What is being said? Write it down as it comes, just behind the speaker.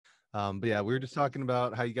But yeah, we were just talking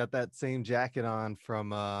about how you got that same jacket on from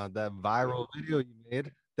that viral video you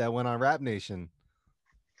made that went on Rap Nation.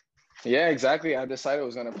 Yeah, exactly. I decided I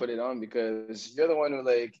was gonna put it on because you're the one who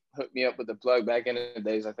like hooked me up with the plug back in the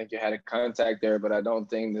days. I think you had a contact there, but I don't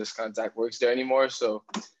think this contact works there anymore. So,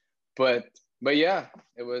 but but yeah,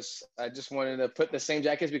 it was. I just wanted to put the same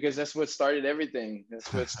jackets because that's what started everything.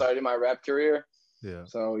 That's what started my rap career. Yeah.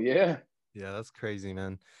 So yeah, Yeah, that's crazy,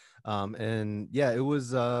 man. And yeah, it was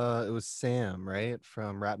Sam, right?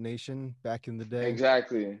 From Rap Nation back in the day.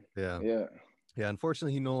 exactly. Yeah. Yeah. Yeah,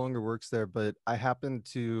 unfortunately he no longer works there, but I happened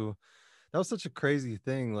to that was such a crazy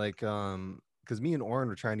thing. Like, because me and Oren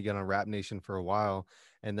were trying to get on Rap Nation for a while,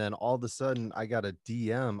 and then all of a sudden I got a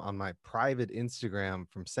DM on my private Instagram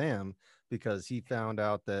from Sam because he found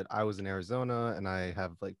out that I was in Arizona and I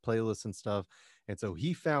have like playlists and stuff. And so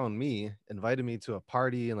he found me, invited me to a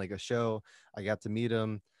party and like a show. I got to meet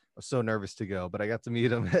him. I was so nervous to go, but I got to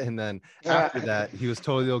meet him. And then after that, he was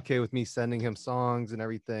totally okay with me sending him songs and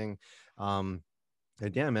everything. Um,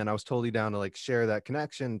 and yeah, man, I was totally down to like share that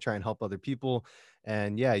connection, try and help other people.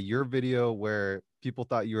 And yeah, your video where people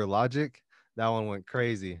thought you were Logic, that one went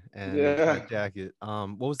crazy. And Yeah. that jacket,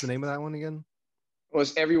 what was the name of that one again? It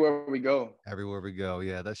was everywhere we go. Everywhere we go.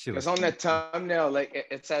 Yeah, that shit Because was on the crazy. thumbnail, like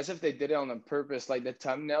it's as if they did it on purpose. Like the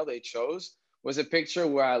thumbnail they chose was a picture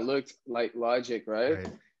where I looked like Logic, right?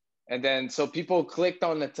 Right. And then so people clicked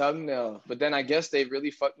on the thumbnail, but then I guess they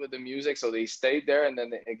really fucked with the music, so they stayed there, and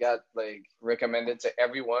then it got like recommended to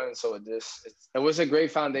everyone. So it was a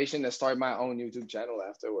great foundation to start my own YouTube channel Right.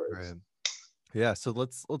 afterwards. Yeah. So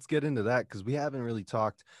let's get into that because we haven't really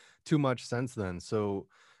talked too much since then. So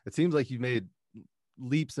it seems like you've made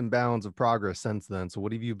leaps and bounds of progress since then. So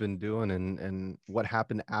what have you been doing and what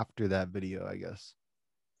happened after that video, I guess?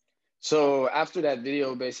 So after that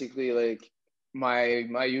video, basically like my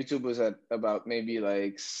YouTube was at about maybe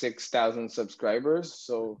like 6,000 subscribers.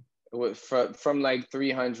 So it was from like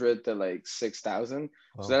 300 to like 6,000. So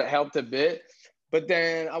Well, that helped a bit. But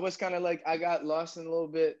then I was kind of like I got lost in a little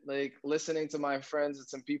bit, like listening to my friends and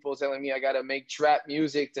some people telling me I gotta make trap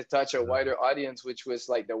music to touch a wider audience, which was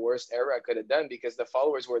like the worst era I could have done because the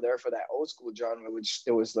followers were there for that old school genre, which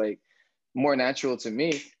it was like more natural to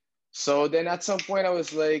me. So then at some point I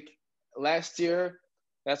was like, last year,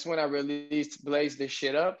 that's when I released Blaze This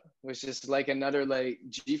Shit Up, which is like another like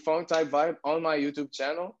G Funk type vibe on my YouTube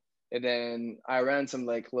channel. And then I ran some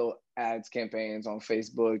like little ads campaigns on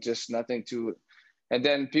Facebook, just nothing to. And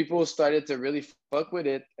then people started to really fuck with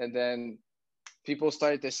it. And then people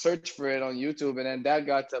started to search for it on YouTube. And then that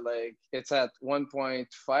got to like, it's at 1.5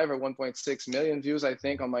 or 1.6 million views, I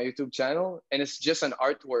think, on my YouTube channel. And it's just an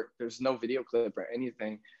artwork, there's no video clip or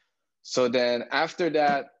anything. So then after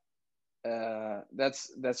that,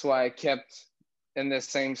 that's why I kept in the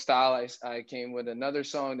same style. I came with another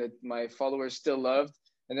song that my followers still loved,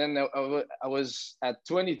 and then I was at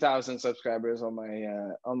 20,000 subscribers on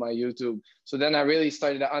my YouTube. So then I really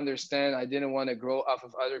started to understand I didn't want to grow off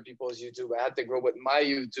of other people's YouTube. I had to grow with my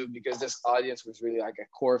YouTube because this audience was really like a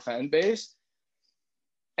core fan base.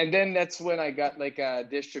 And then that's when I got like a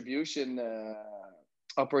distribution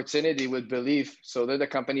opportunity with Belief. So they're the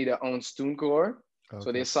company that owns TuneCore. So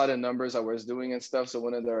okay. they saw the numbers I was doing and stuff. So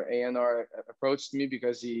one of their A&R approached me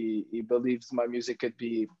because he believes my music could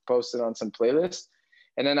be posted on some playlists.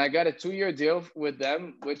 And then I got a 2-year deal with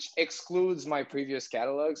them, which excludes my previous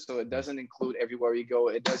catalog. So it doesn't include Everywhere We Go.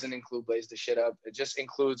 It doesn't include Blaze the Shit Up. It just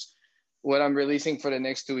includes what I'm releasing for the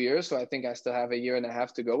next 2 years. So I think I still have a year and a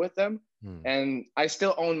half to go with them. Hmm. And I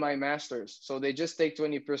still own my masters. So they just take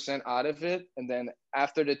 20% out of it. And then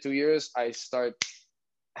after the 2 years, I start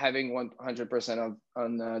having 100% of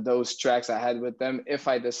on those tracks I had with them if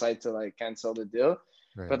I decide to like cancel the deal.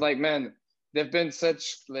 But Right. like, man, they've been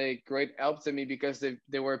such like great help to me because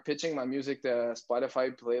they were pitching my music to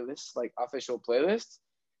Spotify playlists, like official playlists.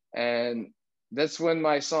 And that's when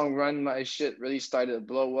my song Run My Shit really started to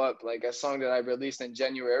blow up. Like a song that I released in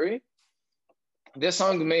January. This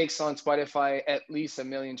song makes on Spotify at least 1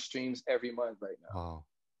 million streams every month right now. Wow.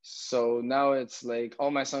 So now it's like all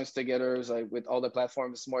my songs together is like with all the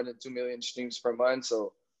platforms more than 2 million streams per month.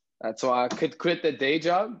 So that's why I could quit the day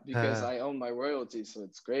job because I own my royalties. So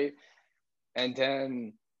it's great. And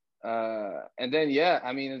then yeah,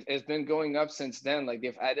 I mean it's been going up since then. Like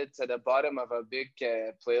they've added to the bottom of a big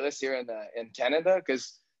playlist here in Canada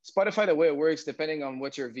because Spotify, the way it works, depending on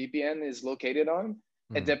what your VPN is located on,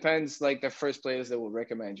 it Hmm. depends like the first playlist that will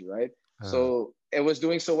recommend you, right? Uh, So it was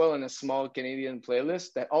doing so well in a small Canadian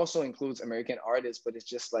playlist that also includes American artists, but it's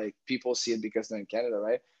just like people see it because they're in Canada,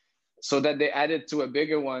 right? So that they added to a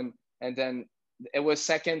bigger one, and then it was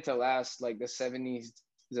second to last, like the 70s,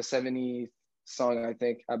 the 70th song.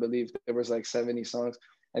 I believe there was like 70 songs,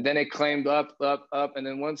 and then it climbed up, up, up, and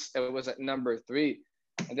then once it was at number 3,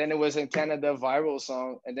 and then it was in Canada viral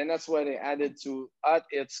song, and then that's why they added to at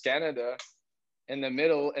It's Canada in the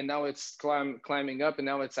middle, and now it's climbing up, and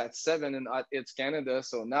now it's at 7 and it's Canada.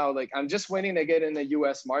 So now like I'm just waiting to get in the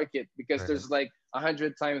US market because Right. there's like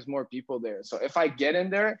 100 times more people there. So if I get in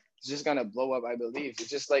there, it's just gonna blow up, I believe. It's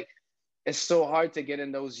just like it's so hard to get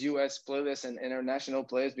in those US playlists and international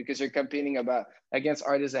playlists because you're competing about against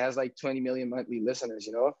artists that has like 20 million monthly listeners,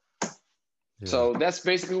 you know. Yeah. So that's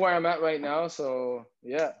basically where I'm at right now. So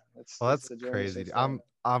yeah, Well, that's that's the journey so crazy. far.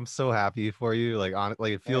 I'm so happy for you. Like on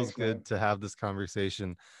like it feels Thanks, good man. to have this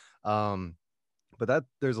conversation. Um, but that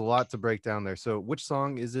there's a lot to break down there. So which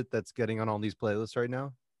song is it that's getting on all these playlists right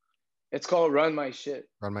now? It's called Run My Shit.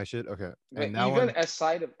 Run My Shit. Okay. But And that one,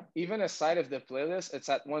 even aside of the playlist, it's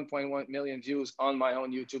at 1.1 million views on my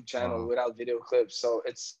own YouTube channel wow. without video clips. So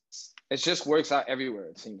it just works out everywhere.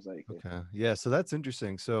 It seems like. Okay. Yeah, so that's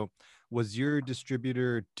interesting. So was your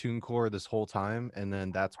distributor TuneCore this whole time and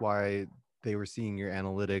then that's why they were seeing your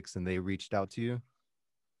analytics and they reached out to you?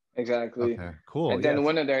 Exactly. Okay. Cool. And then Yes.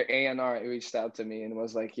 one of their A&R reached out to me and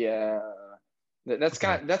was like, "Yeah,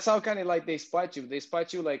 Okay. that's how kind of like they spot you. They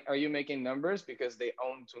spot you like, are you making numbers because they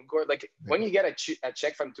own TuneCore? Like Right. when you get a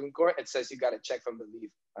check from TuneCore, it says you got a check from Believe.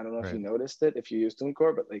 I don't know if you Right. noticed it if you use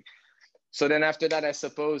TuneCore, but like so then after that, I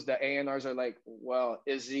suppose the A&Rs are like, well,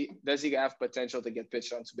 does he have potential to get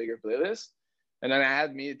pitched onto bigger playlists? And then I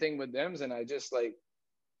had meeting with them, and I just like,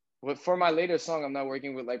 for my later song, I'm not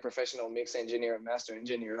working with like professional mix engineer and master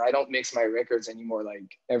engineer. I don't mix my records anymore, like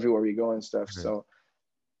everywhere we go and stuff. Right.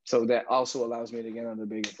 So that also allows me to get on the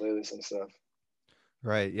bigger playlists and stuff.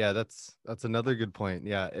 Right. Yeah, that's another good point.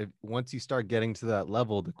 Yeah, once you start getting to that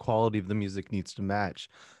level, the quality of the music needs to match.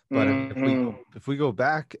 But I mean, Mm-hmm. if we go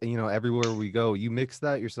back, everywhere we go, you mix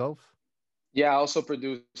that yourself? Yeah, I also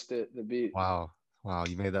produced the beat. Wow. Wow,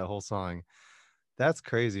 you made that whole song. That's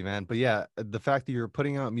crazy, man. But yeah, the fact that you're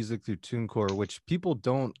putting out music through TuneCore, which people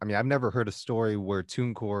don't, I mean, I've never heard a story where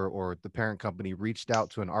TuneCore or the parent company reached out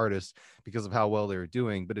to an artist because of how well they were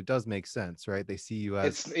doing, but it does make sense, right? They see you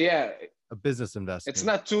as It's yeah, a business it's investment.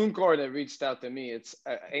 not TuneCore that reached out to me. It's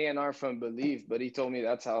A&R from Believe, but he told me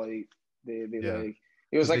that's how they Yeah. like.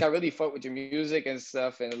 He was Because like, they, I really fuck with your music and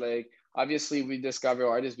stuff, and like obviously we discover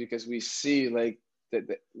artists because we see like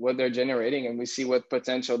what they're generating and we see what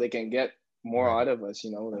potential they can get more right. out of us,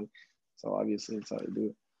 you know. Like so obviously it's how they do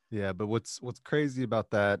it. Yeah, but what's crazy about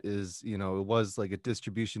that is, it was like a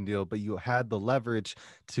distribution deal, but you had the leverage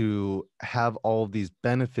to have all of these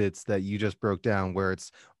benefits that you just broke down, where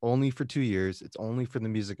it's only for 2 years, it's only for the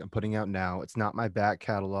music I'm putting out now, it's not my back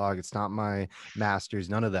catalog, it's not my masters,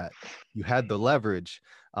 none of that. You had the leverage.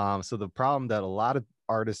 So the problem that a lot of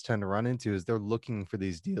artists tend to run into is they're looking for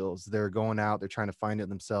these deals. They're going out, they're trying to find it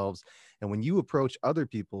themselves. And when you approach other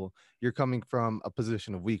people, you're coming from a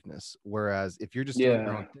position of weakness. Whereas if you're just doing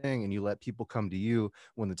your Yeah. own thing and you let people come to you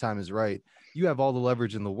when the time is right, you have all the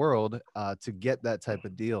leverage in the world to get that type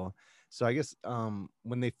of deal. So I guess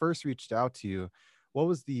when they first reached out to you, what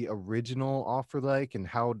was the original offer like, and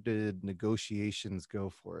how did negotiations go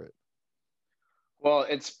for it? Well,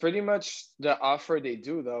 it's pretty much the offer they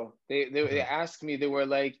do though. They Okay. asked me, they were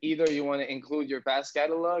like, either you want to include your past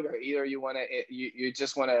catalog or either you want to you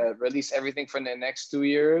just want to release everything for the next 2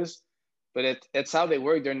 years. But it's how they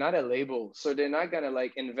work. They're not a label. So they're not gonna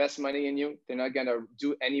like invest money in you. They're not gonna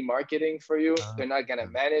do any marketing for you. Uh, They're not gonna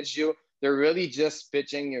okay. manage you. They're really just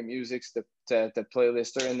pitching your music to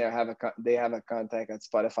playlister, and they have a contact at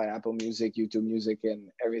Spotify, Apple Music, YouTube Music,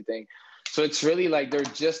 and everything. So it's really like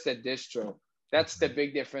they're just a distro. That's the Okay.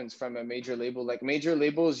 big difference from a major label. Like major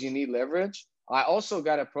labels, you need leverage. I also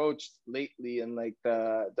got approached lately in like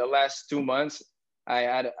the last 2 months.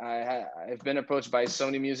 I've been approached by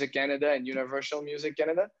Sony Music Canada and Universal Music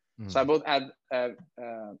Canada. So I Mm, both had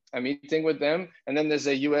a meeting with them, and then there's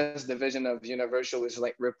a U.S. division of Universal, which is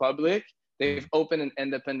like Republic. They've mm. opened an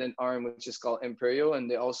independent arm, which is called Imperial, and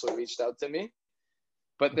they also reached out to me.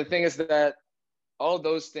 But the Okay. thing is that all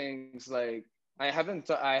those things like I haven't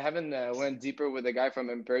went deeper with the guy from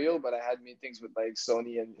Imperial, but I had meetings with like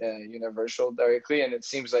Sony and Universal directly, and it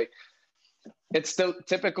seems like it's still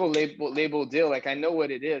typical label deal. Like I know what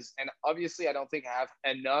it is, and obviously I don't think I have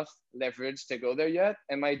enough leverage to go there yet.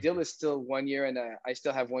 And my deal is still 1 year, and I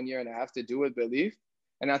still have 1 year and a half to do it, Believe.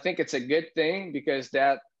 And I think it's a good thing because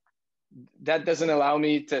that doesn't allow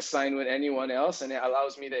me to sign with anyone else, and it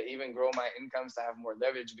allows me to even grow my incomes to have more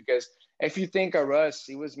leverage. Because if you think of Russ,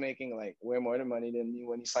 he was making like way more than money than me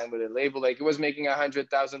when he signed with a label. Like he was making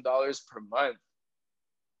 $100,000 per month,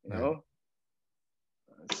 you Right. know.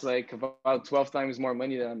 it's like about 12 times more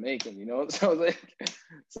money than I'm making, you know?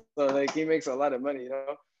 So he makes a lot of money, you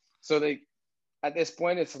know? So like at this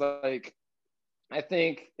point, it's like, I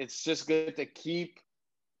think it's just good to keep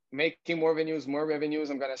making more venues, more revenues.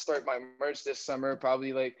 I'm gonna start my merch this summer.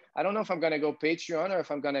 Probably like I don't know if I'm gonna go Patreon or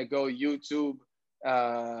if I'm gonna go YouTube.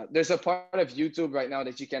 There's a part of YouTube right now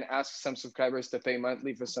that you can ask some subscribers to pay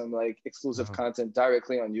monthly for some like exclusive Uh-huh. content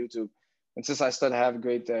directly on YouTube. And since I still have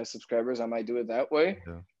great subscribers, I might do it that way.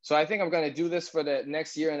 Yeah. So I think I'm gonna do this for the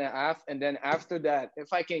next year and a half, and then after that,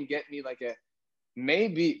 if I can get me like a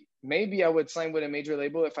maybe I would sign with a major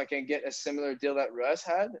label if I can get a similar deal that Russ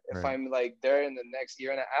had. If Right. I'm like there in the next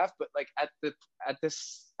year and a half, but like at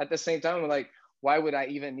the same time, I'm like, why would I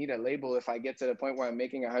even need a label if I get to the point where I'm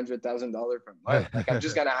making $100,000 per month? Like I'm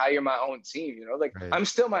just gonna hire my own team, you know. Like Right. I'm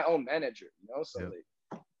still my own manager, you know. So Yep.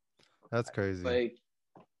 That's crazy. like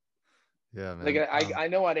Yeah, like man. I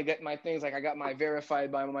know how to get my things. Like I got my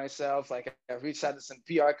verified by myself. Like I reached out to some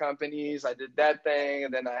PR companies. I did that thing,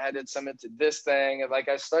 and then I headed some into this thing. And like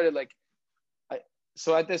I started like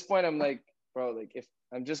so at this point I'm like, bro, like if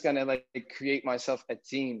I'm just gonna like create myself a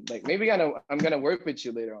team, like maybe I'm gonna work with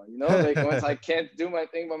you later on, you know, like once I can't do my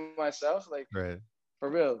thing by myself, like Right. for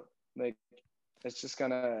real, like it's just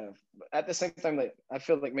gonna. At the same time, like I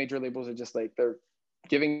feel like major labels are just like they're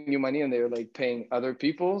giving you money and they're like paying other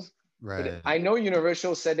people's. But Right. I know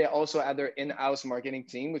Universal said they also had their in-house marketing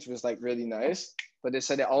team, which was like really nice. But they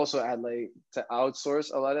said they also had like to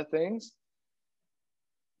outsource a lot of things.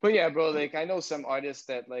 But yeah, bro, like I know some artists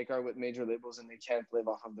that like are with major labels and they can't live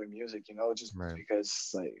off of their music, you know, just Right. because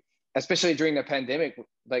like especially during the pandemic,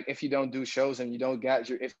 like if you don't do shows and you don't get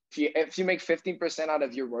your if you make 15% out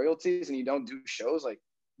of your royalties and you don't do shows, like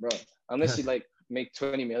bro, unless you like make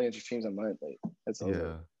 20 million streams a month, like that's over.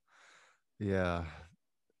 Yeah. Yeah.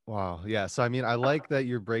 Wow. Yeah. So I mean, I like that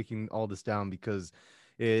you're breaking all this down because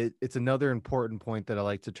it's another important point that I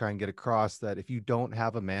like to try and get across that if you don't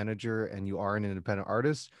have a manager and you are an independent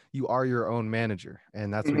artist, you are your own manager.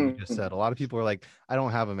 And that's what you just Mm-hmm. said. A lot of people are like, I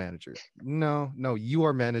don't have a manager. No, no, you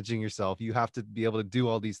are managing yourself. You have to be able to do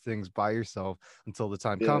all these things by yourself until the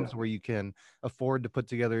time Yeah. comes where you can afford to put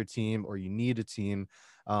together a team or you need a team.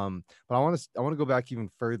 But I want to go back even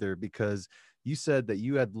further because you said that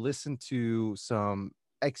you had listened to some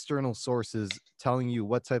external sources telling you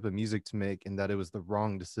what type of music to make and that it was the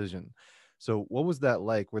wrong decision. So what was that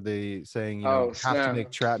like? Were they saying, you Oh have to snap.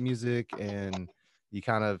 make trap music and you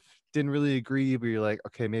kind of didn't really agree, but you're like,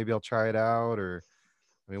 okay, maybe I'll try it out? Or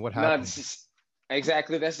I mean, what No, happened? this is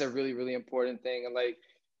exactly that's a really, really important thing. And like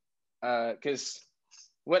because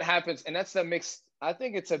what happens, and that's the mix. I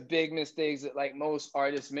think it's a big mistake that like most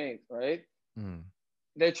artists make, right? Mm,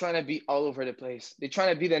 They're trying to be all over the place. They're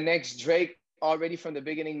trying to be the next Drake already from the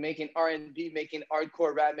beginning, making R&B, making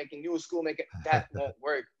hardcore rap, making new school, making that won't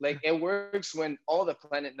work. Like it works when all the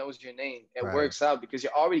planet knows your name. It right. works out because you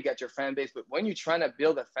already got your fan base. But when you're trying to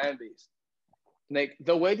build a fan base, like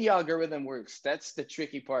the way the algorithm works, that's the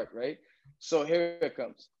tricky part, right? So here it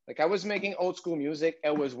comes. Like I was making old school music,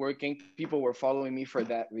 it was working. People were following me for that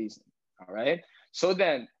reason. All right. So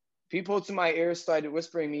then people to my ears started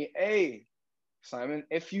whispering me, hey, Simon,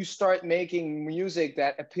 if you start making music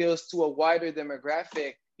that appeals to a wider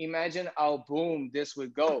demographic, imagine how boom this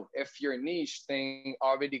would go if your niche thing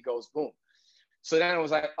already goes boom. So then I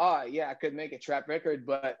was like, oh, yeah, I could make a trap record,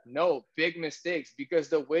 but no, big mistakes because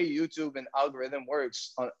the way YouTube and algorithm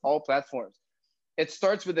works on all platforms, it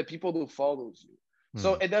starts with the people who follows you.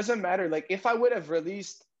 So Mm, it doesn't matter. Like if I would have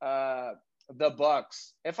released the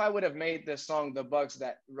Bucks, if I would have made the song The Bucks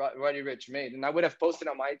that Roddy Rich made, and I would have posted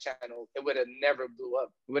on my channel, it would have never blew up.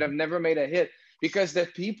 It would have never made a hit because the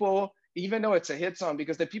people, even though it's a hit song,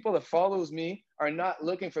 because the people that follows me are not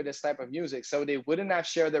looking for this type of music. So they wouldn't have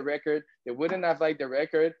shared the record, they wouldn't have liked the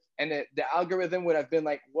record, and the algorithm would have been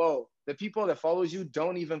like, whoa, the people that follows you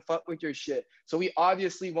don't even fuck with your shit. So we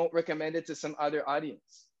obviously won't recommend it to some other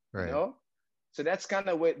audience, you right. know? So that's kind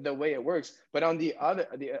of the way it works. But on the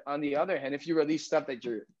other hand, if you release stuff that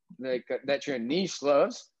that your niche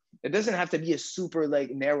loves, it doesn't have to be a super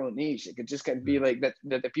like narrow niche. It could just can be Right. like that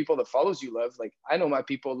the people that follows you love. Like I know my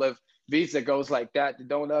people love beats that goes like that. They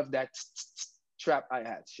don't love that trap I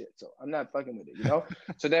had shit. So I'm not fucking with it, you know?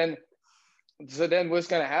 So then what's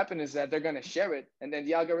gonna happen is that they're gonna share it, and then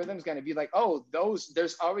the algorithm's gonna be like, oh,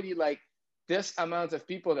 there's already like this amount of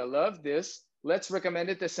people that love this. Let's recommend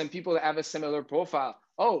it to some people that have a similar profile.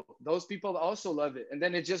 Oh, those people also love it, and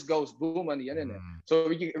then it just goes boom on the internet. Mm, So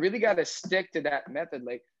you really gotta stick to that method.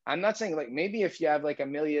 Like I'm not saying like maybe if you have like a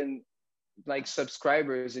million like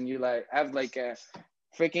subscribers and you like have like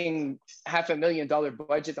freaking $500,000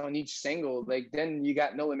 budget on each single, like then you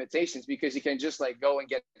got no limitations because you can just like go and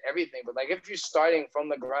get everything. But like if you're starting from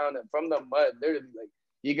the ground and from the mud, literally, like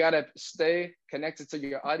you gotta stay connected to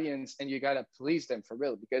your audience and you gotta please them for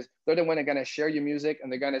real, because they're the one that gonna share your music,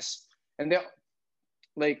 and they're gonna, and they're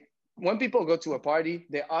like, when people go to a party,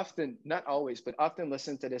 they often, not always, but often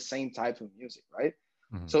listen to the same type of music, right?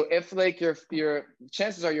 Mhm. So if like your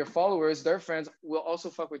chances are your followers, their friends will also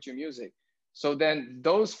fuck with your music. So then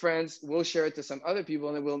those friends will share it to some other people,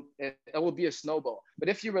 and it will be a snowball. But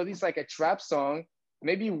if you release like a trap song,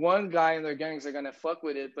 maybe one guy in their gangs are gonna fuck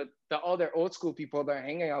with it, but the other old school people that are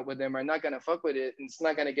hanging out with them are not gonna fuck with it, and it's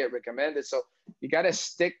not gonna get recommended. So you gotta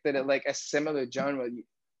stick to the, like a similar genre.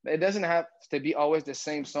 It doesn't have to be always the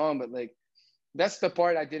same song, but like that's the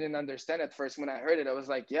part I didn't understand at first. When I heard it, I was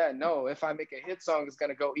like, yeah, no, if I make a hit song, it's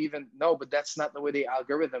gonna go even. No, but that's not the way the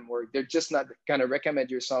algorithm work. They're just not gonna recommend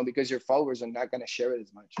your song because your followers are not gonna share it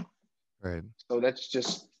as much. Right. So that's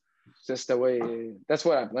just the way. That's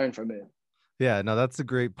what I've learned from it. Yeah, no, that's a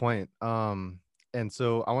great point. And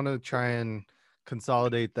so I want to try and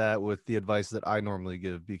consolidate that with the advice that I normally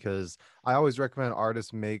give, because I always recommend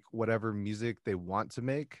artists make whatever music they want to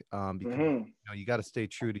make, because Mm-hmm. you got to stay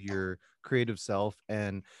true to your creative self.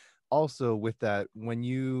 And also with that, when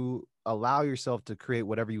you allow yourself to create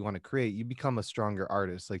whatever you want to create, you become a stronger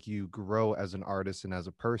artist. Like you grow as an artist and as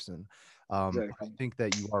a person. I Exactly. think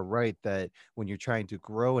that you are right that when you're trying to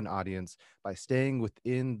grow an audience, by staying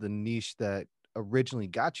within the niche that originally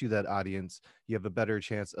got you that audience, you have a better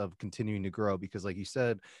chance of continuing to grow, because like you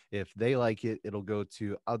said, if they like it, it'll go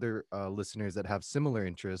to other listeners that have similar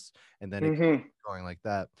interests, and then it keeps Mm-hmm. going like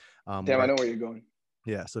that. Damn, I Where know where you're going.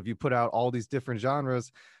 yeah, so if you put out all these different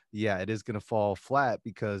genres, yeah, it is going to fall flat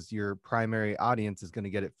because your primary audience is going to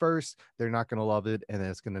get it first. They're not going to love it, and then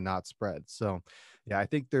it's going to not spread. So, yeah, I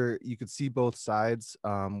think there you could see both sides.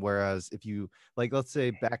 Whereas if you, like, let's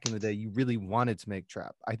say back in the day, you really wanted to make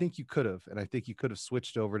trap, I think you could have, and I think you could have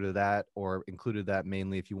switched over to that or included that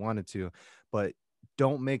mainly if you wanted to, but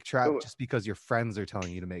don't make trap But just because your friends are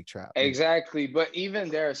telling you to make trap. exactly. But even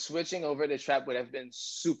there, switching over to trap would have been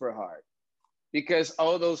super hard, because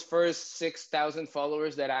all those first 6,000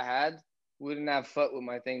 followers that I had wouldn't have fucked with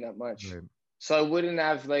my thing that much. Right. So I wouldn't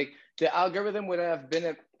have, like, the algorithm would have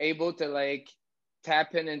been able to like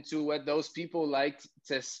tap in into what those people liked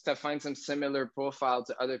to find some similar profile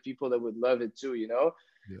to other people that would love it too, you know?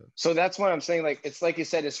 Yeah. So that's what I'm saying. Like, it's like you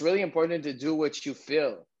said, it's really important to do what you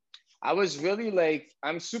feel. I was really like,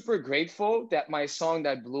 I'm super grateful that my song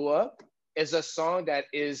that blew up is a song that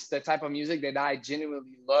is the type of music that I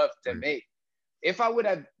genuinely love to Right. make. If I would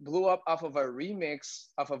have blew up off of a remix,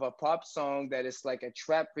 off of a pop song that is like a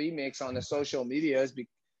trap remix on the social medias,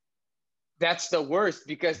 that's the worst,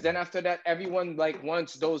 because then after that, everyone like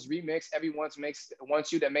wants those remix. Everyone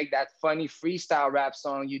wants you to make that funny freestyle rap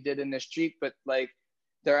song you did in the street, but like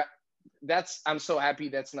there, that's, I'm so happy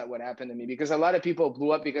that's not what happened to me, because a lot of people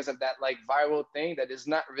blew up because of that like viral thing that is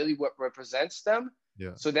not really what represents them.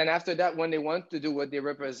 Yeah. So then after that, when they want to do what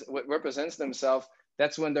represents themselves,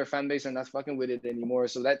 that's when their fan base are not fucking with it anymore.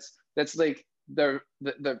 So that's like the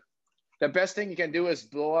best thing you can do is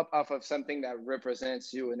blow up off of something that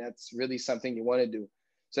represents you, and that's really something you want to do.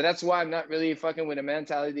 So that's why I'm not really fucking with a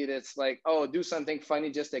mentality that's like, oh, do something funny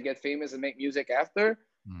just to get famous and make music after.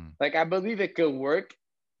 Mm. Like, I believe it could work,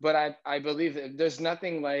 but I believe that there's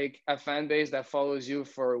nothing like a fan base that follows you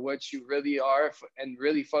for what you really are and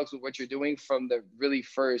really fucks with what you're doing from the really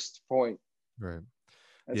first point. Right.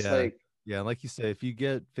 It's Yeah. like, Yeah. Like you say, if you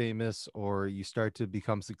get famous or you start to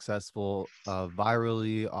become successful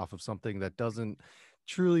virally off of something that doesn't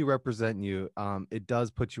truly represent you, it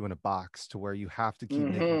does put you in a box to where you have to keep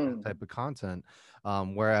making that mm-hmm, type of content.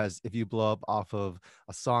 Whereas if you blow up off of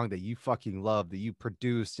a song that you fucking love, that you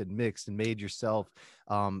produced and mixed and made yourself,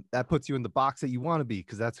 that puts you in the box that you want to be,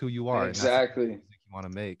 because that's who you are and that's the type of exactly, music you want to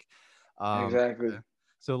make. Okay. exactly.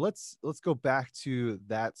 So let's go back to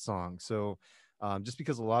that song. So just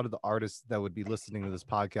because a lot of the artists that would be listening to this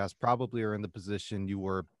podcast probably are in the position you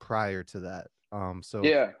were prior to that. So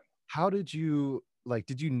Yeah. how did you like,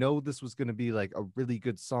 did you know this was going to be like a really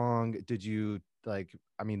good song? Did you like,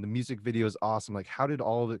 I mean, the music video is awesome. Like, how did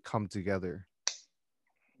all of it come together?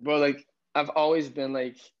 But like, I've always been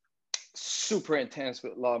like super intense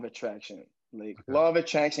with law of attraction. Like, Okay. law of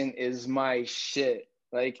attraction is my shit.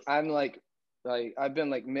 Like, I'm like I've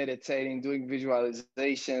been like meditating, doing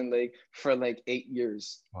visualization like for like 8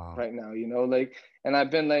 years Wow. right now, you know, like, and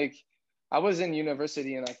I've been like, I was in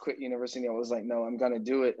university and I quit university. I was like, no, I'm gonna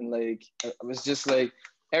do it. And like, I was just like,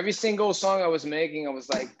 every single song I was making, I was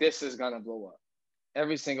like, this is gonna blow up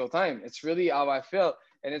every single time. It's really how I felt.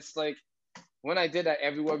 And it's like, when I did that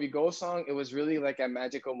Everywhere We Go song, it was really like a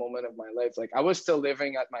magical moment of my life. Like I was still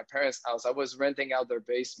living at my parents' house. I was renting out their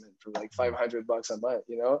basement for like $500 a month,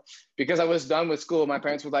 you know, because I was done with school. My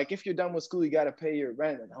parents were like, if you're done with school, you got to pay your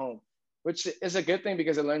rent at home, which is a good thing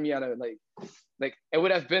because it learned me how to like it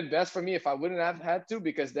would have been best for me if I wouldn't have had to,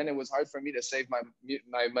 because then it was hard for me to save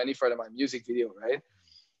my money for my music video, right?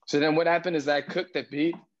 So then what happened is that I cooked the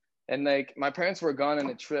beat, and like my parents were gone on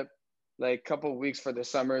a trip like a couple of weeks for the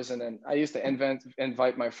summers, and then I used to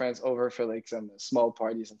invite my friends over for like some small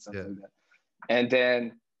parties and stuff Yeah. like that. And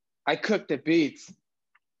then I cooked the beats,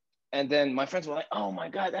 and then my friends were like, "Oh my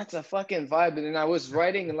god, that's a fucking vibe!" And then I was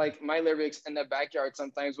writing like my lyrics in the backyard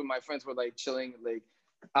sometimes when my friends were like chilling like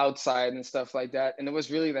outside and stuff like that. And it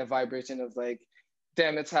was really that vibration of like,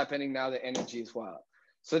 damn, it's happening now. The energy is wild.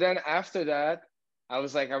 So then after that, I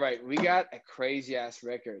was like, all right, we got a crazy ass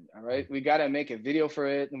record. All right, we got to make a video for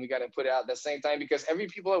it, and we got to put it out at the same time, because every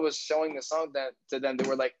people that was showing the song that to them, they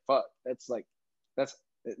were like, fuck, that's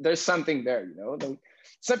there's something there, you know. Like,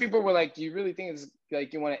 some people were like, do you really think it's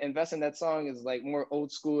like you want to invest in that song? Is like more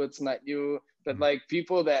old school. It's not you. But like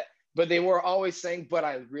people that, but they were always saying, but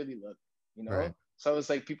I really love it, you know. Right. So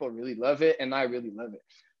it's like people really love it, and I really love it.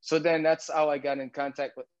 So then that's how I got in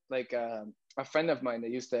contact with like a friend of mine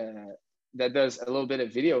that does a little bit of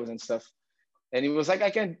videos and stuff. And he was like,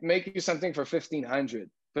 I can make you something for 1,500.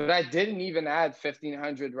 But I didn't even add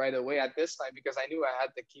 1,500 right away at this time, because I knew I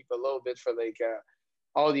had to keep a little bit for like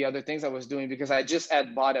all the other things I was doing, because I just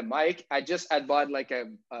had bought a mic. I just had bought like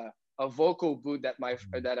a vocal booth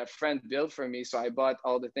that a friend built for me. So I bought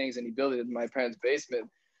all the things, and he built it in my parents' basement.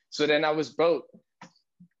 So then I was broke.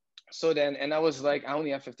 So then, and I was like, I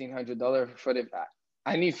only have $1,500 for the,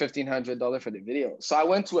 I need $1,500 for the video. So I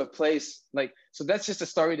went to a place like, so that's just a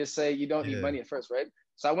story to say you don't need Yeah. money at first, right?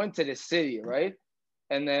 So I went to the city, right?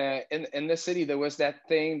 And in the city, there was that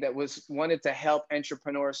thing that was wanted to help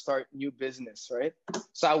entrepreneurs start new business, right?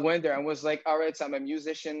 So I went there and was like, all right, so I'm a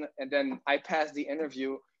musician. And then I passed the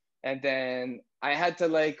interview, and then I had to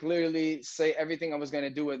like literally say everything I was gonna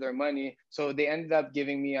do with their money. So they ended up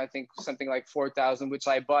giving me, I think, something like 4,000, which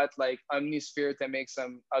I bought like Omnisphere to make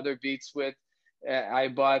some other beats with. I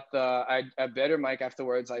bought a better mic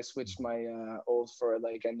afterwards. I switched my old for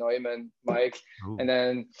like a Neumann mic, Ooh. and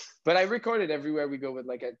then, but I recorded Everywhere We Go with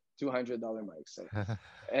like a $200 mic. So,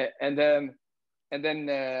 and then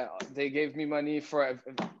they gave me money for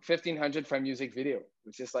 1,500 for a music video,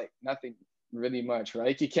 which is like nothing really much,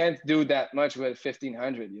 right? You can't do that much with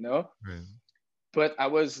 1,500, you know. Right. But I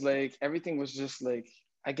was like, everything was just like,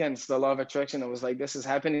 again, it's the law of attraction. I was like, this is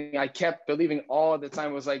happening. I kept believing all the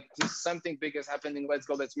time. It was like, just something big is happening. Let's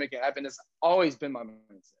go. Let's make it happen. It's always been my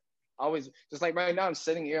mindset. Always, just like right now, I'm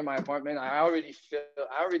sitting here in my apartment. I already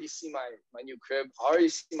see my new crib. I already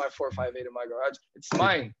see my 458 in my garage. It's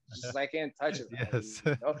mine. It's just I can't touch it. Yes.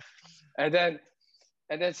 You know? And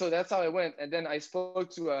then so that's how it went. And then I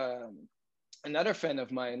spoke to another friend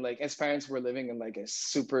of mine. Like his parents were living in like a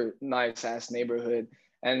super nice ass neighborhood,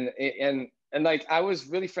 and like I was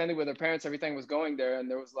really friendly with their parents. Everything was going there, and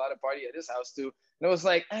there was a lot of party at his house too. And it was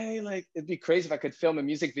like, hey, like it'd be crazy if I could film a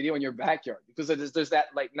music video in your backyard, because there's that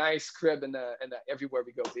like nice crib in the Everywhere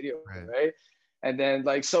We Go video, right? And then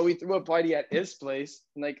like so we threw a party at his place,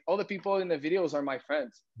 and like all the people in the videos are my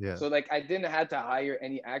friends. Yeah. So like I didn't have to hire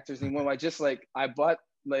any actors anymore. I just like I bought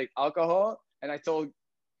like alcohol, and I told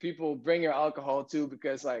people bring your alcohol too,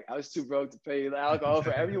 because like I was too broke to pay the alcohol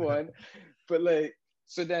for everyone. But like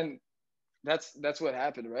so then that's what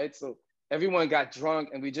happened, right? So everyone got drunk,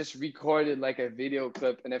 and we just recorded like a video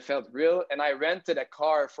clip, and it felt real. And I rented a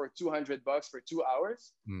car for $200 for 2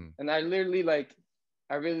 hours. And I literally like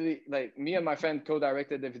I really like me and my friend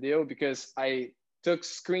co-directed the video, because I took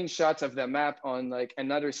screenshots of the map on like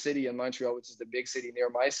another city in Montreal, which is the big city near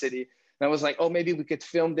my city. And I was like, oh, maybe we could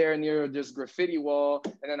film there near this graffiti wall.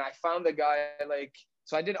 And then I found a guy like,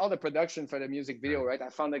 so I did all the production for the music video, right? I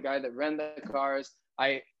found a guy that ran the cars.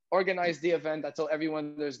 I organized the event. I told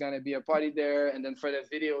everyone there's gonna be a party there. And then for the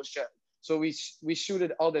video shot, so we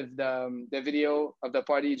shooted all the video of the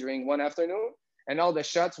party during one afternoon, and all the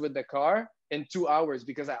shots with the car in 2 hours,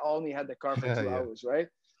 because I only had the car for 2 hours, right?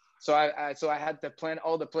 So I had to plan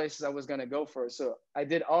all the places I was gonna go for. So I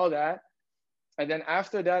did all that, and then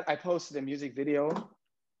after that, I posted a music video.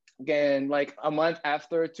 Again, like a month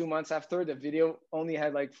after, 2 months after, the video only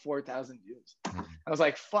had like 4,000 views. I was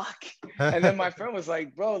like, fuck. And then my friend was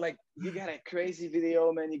like, bro, like you got a crazy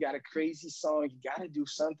video, man. You got a crazy song. You got to do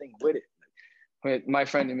something with it. My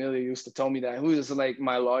friend Emilio used to tell me that, who's like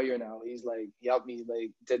my lawyer now. He's like, he helped me,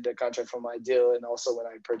 like did the contract for my deal, and also when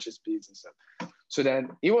I purchased beats and stuff. So then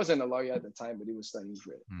he wasn't a lawyer at the time, but he was studying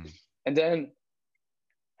for it. And then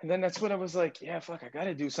And then that's when I was like, yeah, fuck, I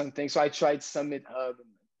gotta do something. So I tried Summit Hub and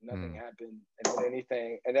nothing Mm. happened and then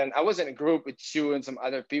anything. And then I was in a group with you and some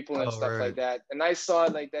other people and Oh, stuff right. like that. And I saw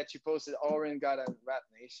like that you posted Oren got a Rap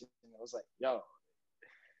Nation. And I was like, yo,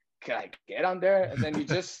 can I get on there? And then you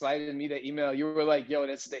just slided me the email. You were like, yo,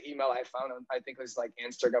 that's the email I found on, I think it was like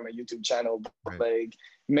Instagram or YouTube channel. But Right. like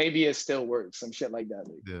maybe it still works, some shit like that.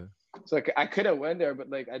 Like, Yeah. so like, I could have went there, but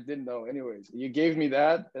like I didn't know. Anyways, you gave me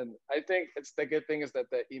that, and I think it's the good thing is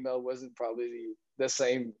that the email wasn't probably the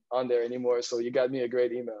same on there anymore. So you got me a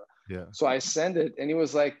great email. Yeah. So I sent it, and he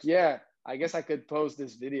was like, "Yeah, I guess I could post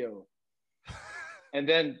this video." And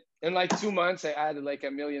then in like 2 months, I added like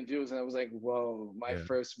 1 million views, and I was like, "Whoa, my Yeah.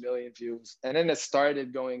 first 1 million views!" And then it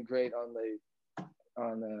started going great on like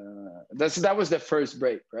on that was the first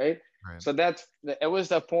break, right? Right. So that's it was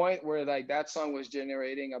the point where like that song was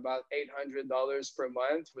generating about $800 per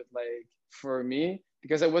month with like for me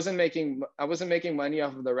because I wasn't making money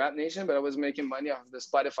off of the Rap Nation, but I was making money off of the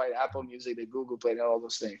Spotify, Apple Music, the Google Play, and all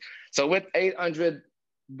those things. So with $800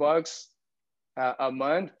 a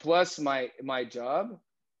month plus my job,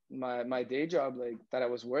 my day job like that I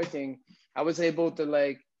was working, I was able to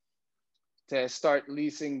like to start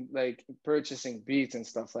leasing, like purchasing beats and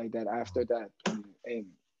stuff like that after that. And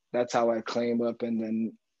that's how I claim up. And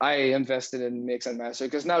then I invested in mix and master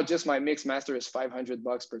because now just my mix master is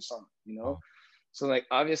 $500 per song, you know? Wow. So like,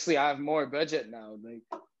 obviously I have more budget now. Like,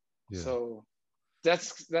 Yeah. so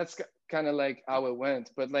that's kind of like how it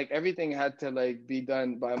went, but like everything had to like be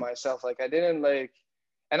done by myself. Like I didn't like,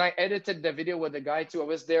 and I edited the video with the guy too. I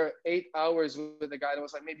was there 8 hours with the guy, and I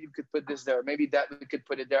was like, maybe you could put this there, maybe that we could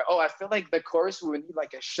put it there. Oh, I feel like the chorus would need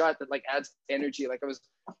like a shot that like adds energy. Like I was,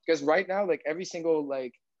 because right now, like every single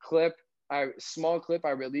like clip, small clip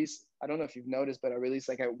I release. I don't know if you've noticed, but I released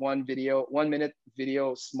like a 1 minute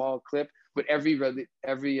video, small clip with every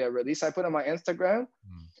release I put on my Instagram.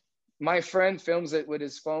 Mm. My friend films it with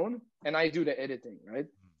his phone, and I do the editing, right?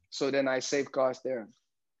 So then I save cost there.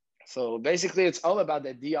 So basically, it's all about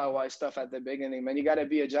the DIY stuff at the beginning, man. You got to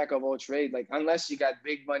be a jack of all trade. Like, unless you got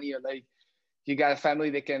big money or like you got a family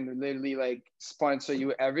that can literally like sponsor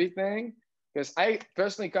you everything. Because I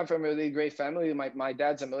personally come from a really great family. My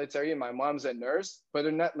dad's a military and my mom's a nurse, but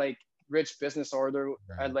they're not like rich business order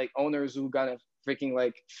Right. like owners who gonna freaking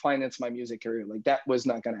like finance my music career. Like that was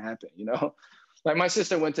not gonna happen, you know. Like my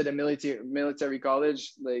sister went to the military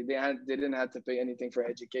college. Like they didn't have to pay anything for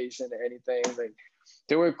education or anything. Like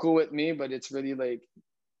they were cool with me, but it's really like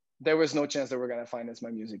there was no chance that we're gonna finance my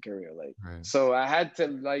music career. Like Right. so I had to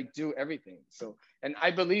like do everything. So and I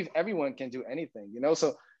believe everyone can do anything, you know.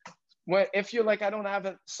 So when if you're like I don't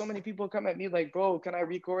have so many people come at me like, bro, can I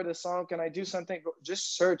record a song? Can I do something?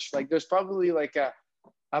 Just search. Like there's probably like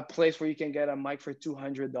a place where you can get a mic for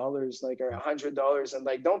 $200, like or $100, and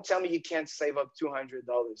like don't tell me you can't save up $200.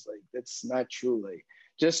 Like that's not true. Like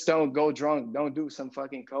just don't go drunk. Don't do some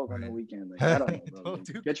fucking coke on the weekend. Like I don't know, bro. Don't Like,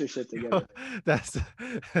 do. get your shit Yo, together. that's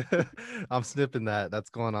I'm snipping that. That's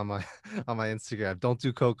going on my on my Instagram. Don't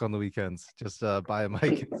do coke on the weekends. Just buy a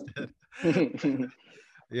mic instead.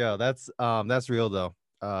 Yeah, that's real though.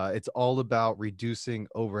 It's all about reducing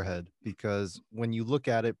overhead because when you look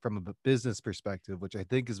at it from a business perspective, which I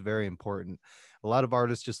think is very important, a lot of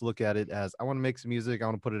artists just look at it as I want to make some music, I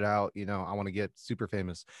want to put it out, I want to get super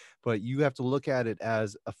famous. But you have to look at it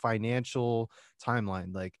as a financial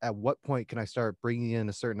timeline. Like, at what point can I start bringing in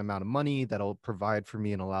a certain amount of money that'll provide for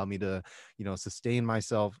me and allow me to, sustain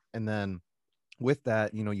myself? And then with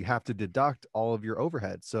that, you have to deduct all of your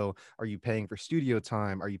overhead. So are you paying for studio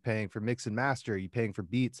time? Are you paying for mix and master? Are you paying for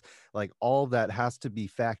beats? Like, all that has to be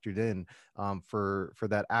factored in for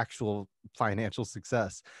that actual financial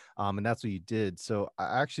success. And that's what you did. So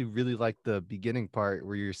I actually really like the beginning part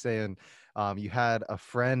where you're saying you had a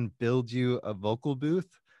friend build you a vocal booth.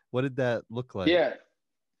 What did that look like? Yeah.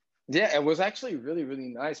 Yeah, it was actually really, really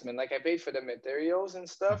nice, man. Like I paid for the materials and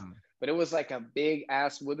stuff, Mhm. but it was like a big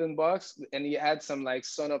ass wooden box, and you had some like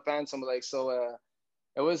sonopan, some like so.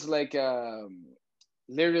 It was like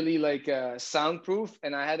literally like soundproof,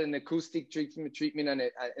 and I had an acoustic treatment on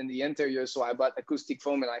it in the interior. So I bought acoustic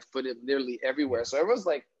foam and I put it literally everywhere. So it was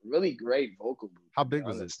like really great vocal booth, How to be big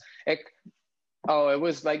was it? honest. Oh, it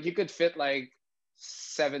was like you could fit like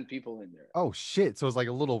 7 people in there, Oh shit! So it was like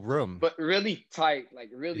a little room. but really tight, like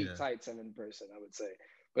really Yeah. tight 7 person, I would say.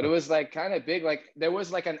 But it Okay. was like kind of big. Like there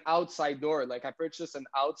was like an outside door. Like I purchased an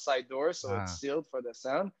outside door, so it's Ah, sealed for the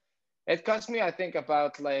sound. It cost me, I think,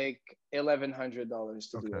 about like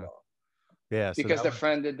 $1,100 to do okay. it all Yeah. So because that the was just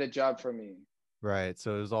friend did the job for me. right.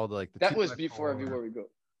 So it was all the That two was by before four. Everywhere We Go.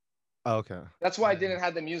 Oh, okay. That's why I didn't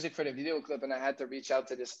have the music for the video clip, and I had to reach out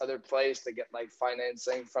to this other place to get like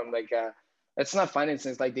financing from like it's not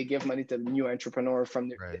financing. It's like they give money to the new entrepreneur from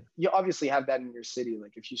the, Right. you obviously have that in your city.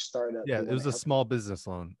 Like if you start up, Yeah, they it want was to a help you. small business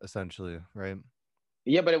loan, essentially, right?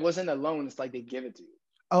 Yeah, but it wasn't a loan. It's like they give it to you.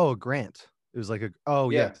 Oh, a grant. It was like a oh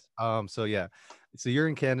Yeah. yes. So yeah. So you're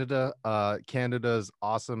in Canada. Canada's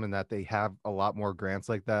awesome in that they have a lot more grants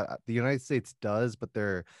like that. The United States does, but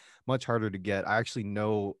they're much harder to get. I actually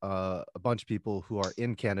know a bunch of people who are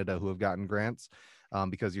in Canada who have gotten grants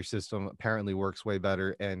because your system apparently works way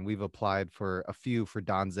better. And we've applied for a few for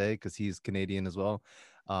Donze because he's Canadian as well.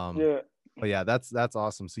 Um, Yeah. but yeah, that's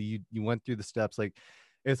awesome. So you went through the steps. Like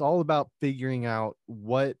it's all about figuring out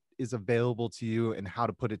what is available to you and how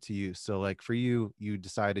to put it to use. So like for you, you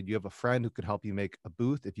decided you have a friend who could help you make a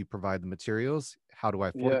booth if you provide the materials. How do I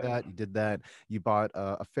afford Yeah. that? You did that. You bought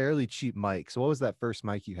a fairly cheap mic. So what was that first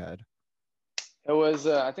mic you had? It was,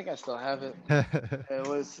 I think I still have it. It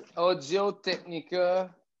was Audio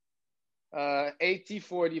Technica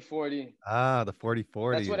AT4040. Ah, the That's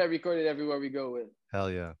 4040. what I recorded everywhere we go with.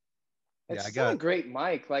 Hell yeah. It's Yeah, I still a got great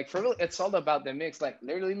mic. Like for real, it's all about the mix. Like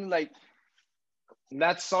literally, like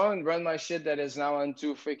that song "Run My Shit" that is now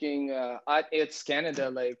onto freaking It's Canada,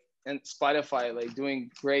 like and Spotify, like doing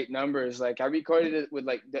great numbers. Like I recorded it with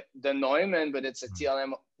like the Neumann, but it's a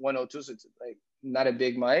TLM 102, so it's like not a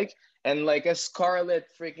big mic, and like a Scarlett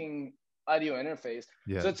freaking audio interface.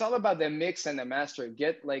 yeah. So it's all about the mix and the master.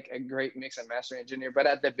 Get like a great mix and master engineer. But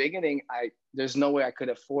at the beginning, there's no way I could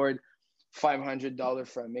afford $500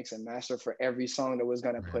 for a mix and master for every song that was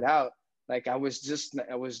gonna Right. put out. Like I was just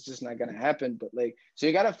not gonna happen. But like, so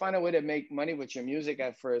you gotta find a way to make money with your music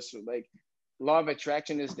at first. So, like, law of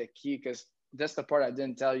attraction is the key, because that's the part I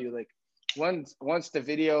didn't tell you. Like once the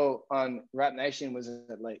video on Rap Nation was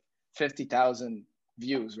at like 50,000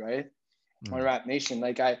 views, right? On Mm. Rap Nation,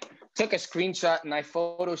 like I took a screenshot and I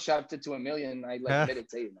photoshopped it to 1 million. I like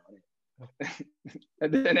meditated on it,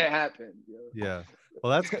 and then it happened. Yeah.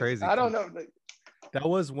 Well, that's crazy I don't because know. Like, that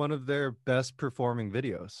was one of their best performing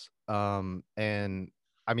videos. And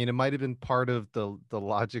I mean, it might have been part of the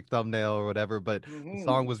Logic thumbnail or whatever, but the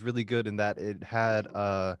song mm-hmm. was really good in that it had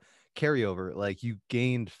carryover. Like you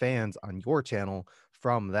gained fans on your channel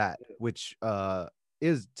from that, which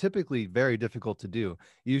is typically very difficult to do.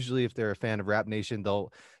 Usually, if they're a fan of Rap Nation,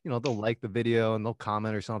 they'll like the video and they'll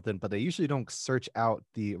comment or something, but they usually don't search out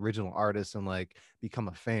the original artist and like become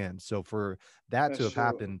a fan. So for that to That's have true.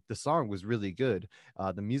 happened, the song was really good.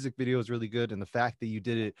 The music video is really good, and the fact that you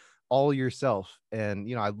did it all yourself.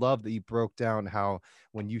 And I love that you broke down how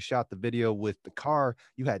when you shot the video with the car,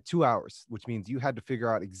 you had 2 hours, which means you had to figure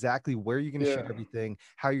out exactly where you're going to shoot Yeah, everything,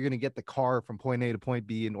 how you're going to get the car from point A to point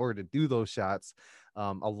B in order to do those shots.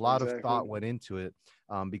 A lot of exactly. thought went into it,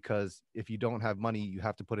 because if you don't have money, you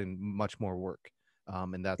have to put in much more work.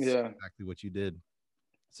 And that's Yeah, exactly what you did.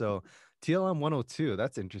 So TLM 102,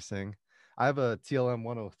 that's interesting. I have a TLM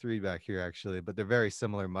 103 back here actually, but they're very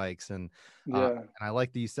similar mics. yeah, And I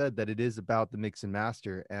like that you said that it is about the mix and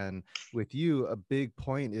master. And with you, a big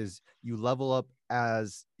point is you level up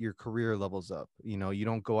as your career levels up. You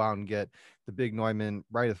don't go out and get the big Neumann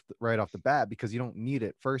right off the bat because you don't need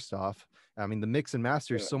it. First off, I mean, the mix and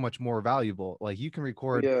master is yeah, so much more valuable. Like you can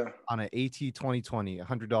record yeah, on an AT2020,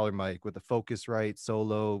 $100 mic with a Focusrite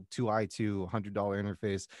Solo 2i2, $100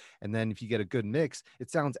 interface. And then if you get a good mix, it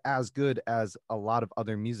sounds as good as a lot of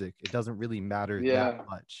other music. It doesn't really matter that yeah.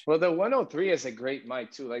 much. Well, the 103 is a great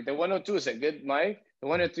mic too. Like the 102 is a good mic. The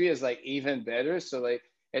 103 is like even better. So like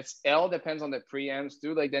it all depends on the preamps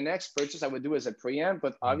too. Like the next purchase I would do is a preamp,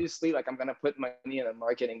 but Mm, obviously like I'm gonna put money in the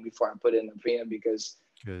marketing before I put in the preamp, because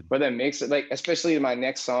good. for the mix, like especially my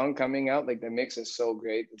next song coming out, like the mix is so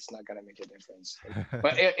great, it's not gonna make a difference. Like,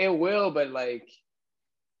 but it will, but like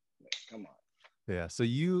come on. Yeah. So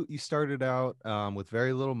you started out with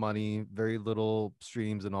very little money, very little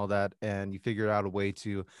streams and all that, and you figured out a way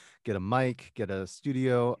to get a mic, get a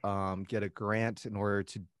studio, get a grant in order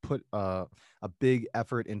to put a big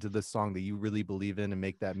effort into this song that you really believe in and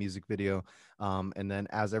make that music video. And then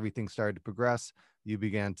as everything started to progress, you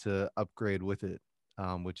began to upgrade with it,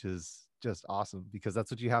 which is just awesome because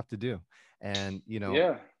that's what you have to do. And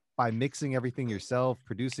Yeah. by mixing everything yourself,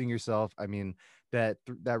 producing yourself, I mean, that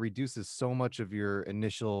reduces so much of your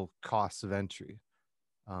initial costs of entry.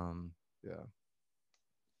 Yeah.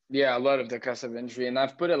 Yeah, a lot of the cost of entry, and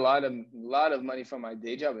I've put a lot of money from my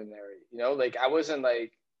day job in there. Like I wasn't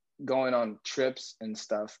like going on trips and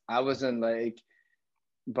stuff. I wasn't like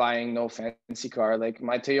buying no fancy car. Like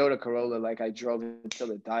my Toyota Corolla, like I drove it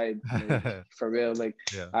till it died. Like for real. Like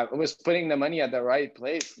Yeah. I was putting the money at the right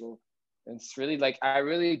place. Well, it's really like I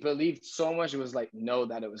really believed so much. It was like know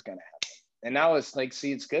that it was gonna happen, and now it's like,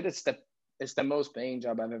 see, it's good. It's the most paying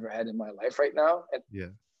job I've ever had in my life right now. And Yeah.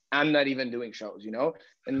 I'm not even doing shows, you know?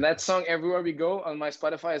 And that song, Everywhere We Go, on my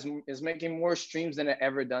Spotify is making more streams than it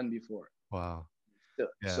ever done before. Wow. So,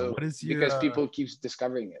 Yeah. so What is your because people keeps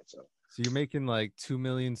discovering it. So so you're making like 2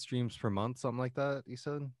 million streams per month, something like that, you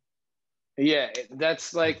said? yeah,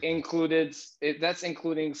 that's like included. That's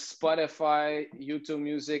including Spotify, YouTube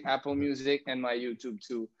Music, Apple Music, and my YouTube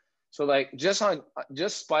too. So like just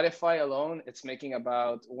Spotify alone, it's making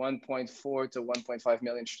about 1.4 to 1.5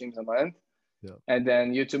 million streams a month. Yeah. And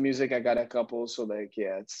then YouTube Music, I got a couple. So like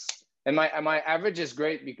yeah, it's and my average is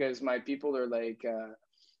great because my people are like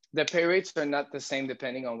the pay rates are not the same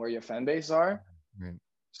depending on where your fan base are. Right.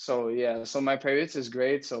 So yeah, so my pay rates is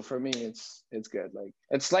great. So for me, it's good. Like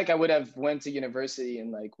it's like I would have went to university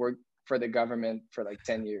and like worked for the government for like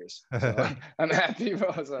 10 years. So I'm happy,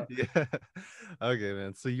 bro. So Yeah. Okay,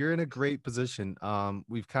 man. So you're in a great position.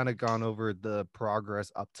 We've kind of gone over the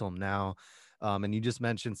progress up till now. And you just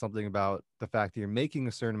mentioned something about the fact that you're making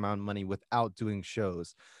a certain amount of money without doing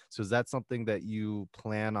shows. So is that something that you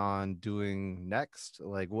plan on doing next?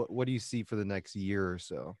 Like what do you see for the next year or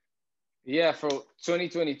so? yeah, for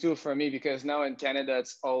 2022 for me because now in Canada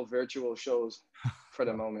it's all virtual shows for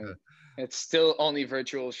the moment. It's still only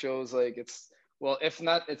virtual shows. Like it's well, if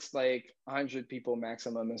not, it's like 100 people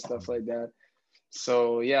maximum and stuff like that.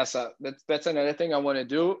 So yeah, so that's another thing I want to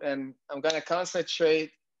do, and I'm gonna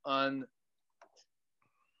concentrate on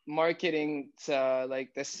marketing to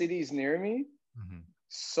like the cities near me, Mhm.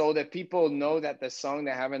 so that people know that the song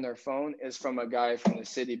they have in their phone is from a guy from the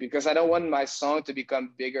city. Because I don't want my song to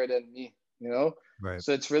become bigger than me, you know. Right.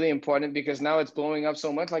 So it's really important because now it's blowing up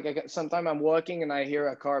so much. Like sometimes I'm walking and I hear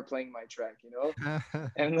a car playing my track, you know,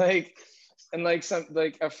 and like some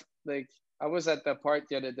like I was at the park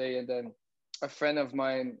the other day and then a friend of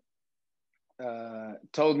mine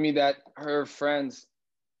told me that her friends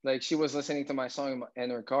like she was listening to my song in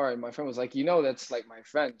her car and my friend was like, you know, that's like my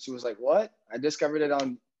friend. She was like, what? I discovered it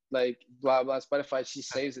on like blah blah Spotify. She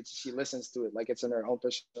saves it, she listens to it like it's in her own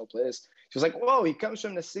personal playlist. She was like, whoa, he comes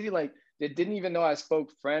from the city. Like they didn't even know I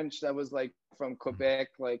spoke French. That was like from Quebec.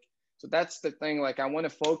 Like so that's the thing. Like I want to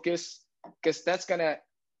focus because that's gonna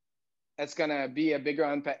be a bigger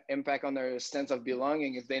impact on their sense of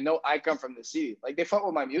belonging if they know I come from the city. Like they fuck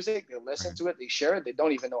with my music, they listen Right. to it, they share it, they don't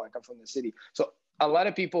even know I come from the city. So a lot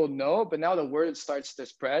of people know, but now the word starts to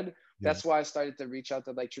spread. Yeah. That's why I started to reach out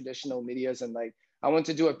to like traditional medias and like I want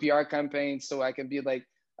to do a PR campaign so I can be like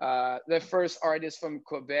the first artist from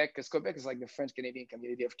Quebec, because Quebec is like the French Canadian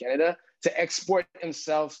community of Canada, to export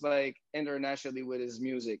himself like internationally with his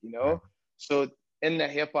music, you Right. know? So in the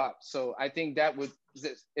hip hop. So I think that would,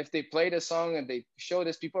 if they play the song and they show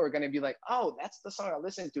this, people are going to be like, oh, that's the song I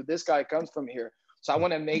listen to. This guy comes from here. So I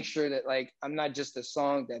want to make sure that like I'm not just a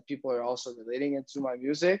song, that people are also relating it to my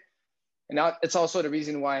music. And now it's also the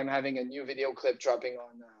reason why I'm having a new video clip dropping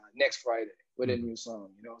on next Friday with a Mhm. new song,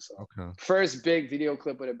 you know. So Okay. first big video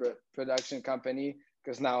clip with a production company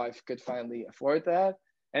because now I could finally afford that.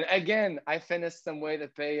 And again, I finished some way to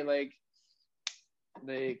pay like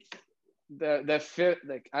the fit,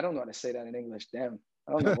 like I don't know how to say that in English. Damn,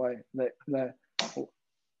 I don't know why. The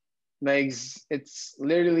like it's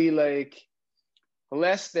literally like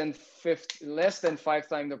less than five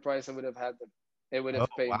times the price I would have had. It would Oh, have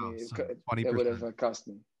paid wow. me. So It would 20%. have cost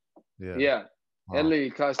me. Yeah. Yeah, it Wow. literally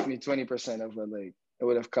cost me 20% of what like it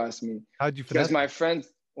would have cost me How'd you because finesse my it? friend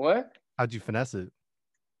what? How'd you finesse it?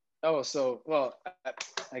 Oh, so well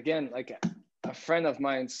again like a friend of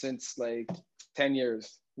mine since like 10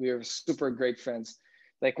 years. We are super great friends.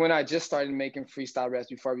 Like when I just started making freestyle raps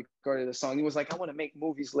before we recorded the song, he was like, I want to make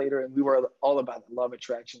movies later. And we were all about the love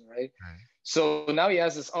attraction, right? Right. So now he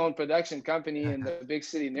has his own production company in the big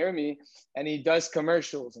city near me, and he does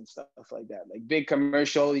commercials and stuff like that, like big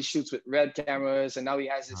commercial. He shoots with red cameras, and now he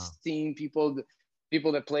has his Wow. team,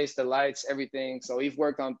 people that place the lights, everything. So he's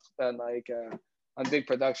worked on big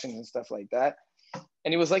productions and stuff like that.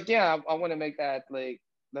 And he was like, yeah, I want to make that like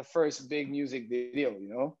the first big music video, you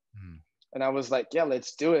know? Mhm. And I was like, yeah,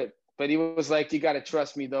 let's do it. But he was like, you got to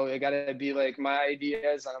trust me though. It got to be like my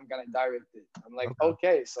ideas and I'm going to direct it. I'm like, Okay.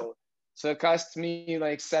 okay. So it cost me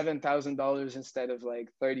like $7,000 instead of like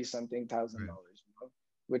 30 something thousand Right. dollars, you know?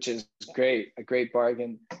 Which is great, a great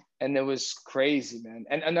bargain. And it was crazy, man.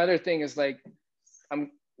 And another thing is like,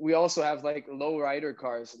 we also have like low rider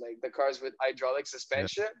cars, like the cars with hydraulic Yeah.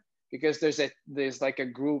 suspension, because there's like a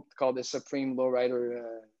group called the Supreme Lowrider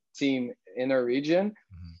team in our region,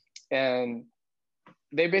 Mhm. and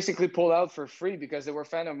they basically pulled out for free because they were a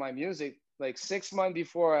fan of my music. Like 6 months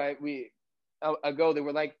before we ago, they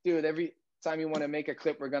were like, dude, every time you want to make a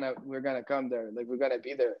clip, we're gonna come there. Like we're gonna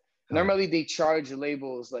be there. Hell Normally they charge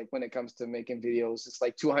labels like when it comes to making videos, it's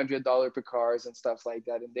like $200 per cars and stuff like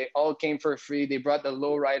that. And they all came for free. They brought the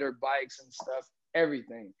lowrider bikes and stuff,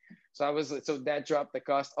 everything. So that dropped the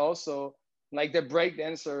cost. Also, like the break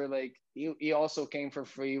dancer, like he also came for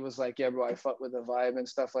free. He was like, yeah, bro, I fuck with the vibe and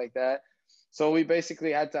stuff like that. So we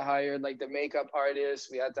basically had to hire like the makeup artist.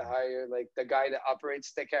 We had to hire like the guy that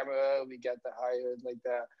operates the camera. We got to hire like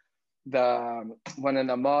the one of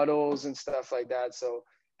the models and stuff like that. So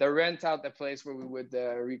they rent out the place where we would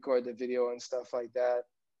record the video and stuff like that.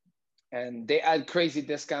 And they had crazy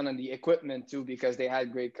discount on the equipment too because they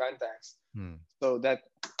had great contacts. yeah. So that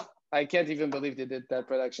I can't even believe they did that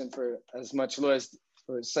production for as much low as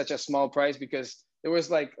for such a small price because there was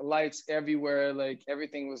like lights everywhere, like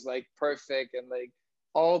everything was like perfect and like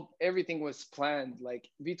everything was planned. Like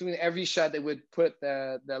between every shot they would put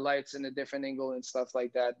the lights in a different angle and stuff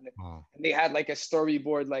like that. And they had like a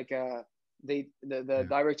storyboard, like the Yeah.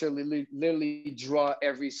 director literally draw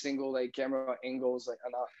every single like camera angles like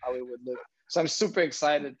and how it would look. So I'm super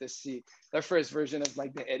excited to see the first version of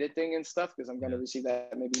like the editing and stuff because I'm gonna Yeah. receive that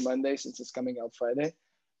maybe Monday since it's coming out Friday.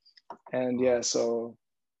 And Wow. yeah, so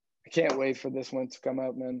I can't wait for this one to come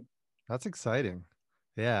out, man. That's exciting.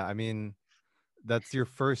 Yeah, I mean, that's your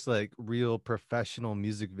first like real professional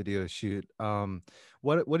music video shoot.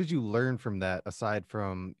 What did you learn from that aside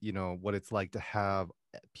from, what it's like to have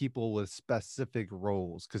people with specific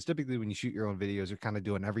roles? Because typically when you shoot your own videos, you're kind of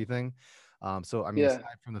doing everything. So I mean, Yeah.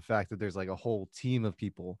 aside from the fact that there's like a whole team of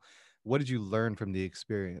people, what did you learn from the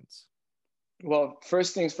experience? Well,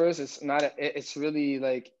 first things first, it's really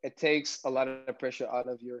like it takes a lot of pressure out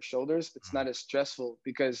of your shoulders. It's not as stressful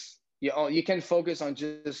because you can focus on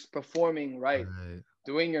just performing right, Right.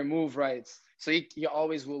 doing your move right. So you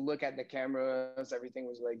always will look at the cameras. Everything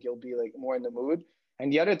was like you'll be like more in the mood.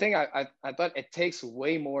 And the other thing, I thought it takes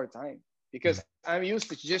way more time Yeah. because I'm used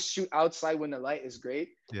to just shoot outside when the light is great.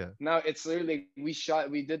 Yeah. Now it's literally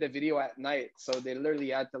we did the video at night, so they literally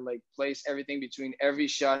had to like place everything between every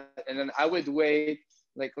shot, and then I would wait,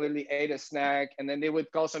 like literally ate a snack, and then they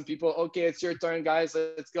would call some people, okay, it's your turn, guys,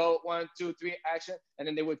 let's go, 1, 2, 3, action, and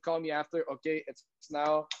then they would call me after, okay, it's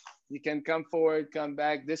now, you can come forward, come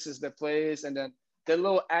back, this is the place, and then the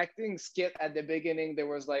little acting skit at the beginning, they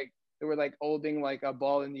were like holding like a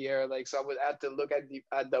ball in the air, like so I would have to look at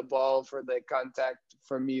the ball for the contact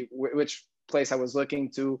for me, which place I was looking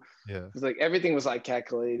to. Yeah. It was like everything was like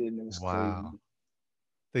calculated and it was crazy. Wow.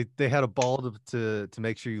 They had a ball to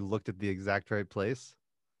make sure you looked at the exact right place.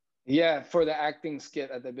 Yeah, for the acting skit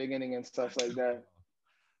at the beginning and stuff like that.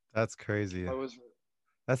 That's crazy. It was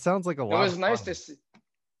That sounds like a it lot of was nice to fun. see.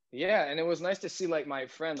 Yeah, and it was nice to see like my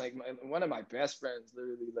friend, like one of my best friends,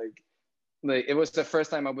 literally like it was the first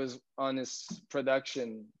time I was on his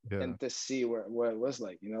production Yeah. and to see what it was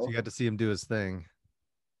like, you So know. you got to see him do his thing.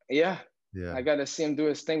 Yeah, Yeah. I got to see him do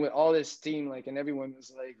his thing with all his team, like, and everyone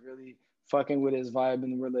was like really fucking with his vibe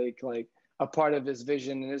and were like a part of his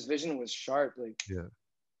vision, and his vision was sharp, like. Yeah.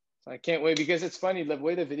 So I can't wait because it's funny the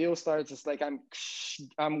way the video starts. It's like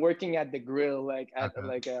I'm working at the grill, like at Okay.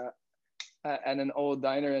 like at an old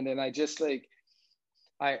diner, and then I just like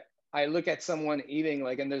I I look at someone eating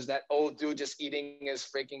like, and there's that old dude just eating his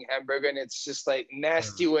freaking hamburger, and it's just like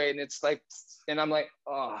nasty way, and it's like, and I'm like,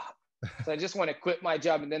 oh. So I just want to quit my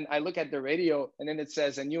job, and then I look at the radio, and then it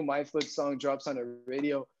says a new My Flip song drops on the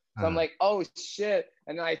radio. So I'm Uh, like, oh shit!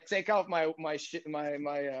 And then I take off my shit, my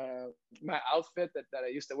outfit that I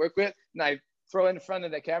used to work with, and I throw it in front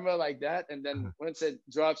of the camera like that. And then once it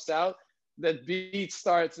drops out, the beat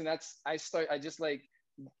starts, and I just like,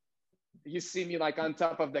 you see me like on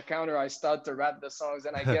top of the counter. I start to rap the songs,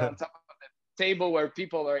 and I get on top of the table where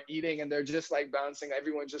people are eating, and they're just like bouncing.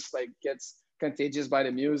 Everyone just like gets contagious by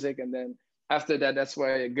the music, and then after that, that's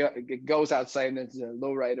where it goes outside and it's a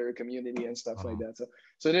lowrider community and stuff like oh, that.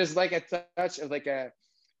 So there's like a touch of like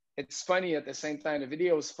it's funny at the same time. The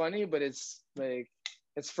video is funny, but it's like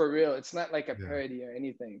it's for real. It's not like a yeah. parody or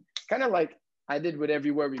anything. Kind of like I did with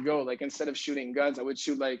Everywhere We Go. Like instead of shooting guns, I would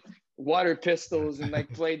shoot like water pistols and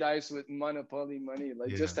like play dice with Monopoly money,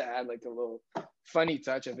 like Yeah. just to add like a little funny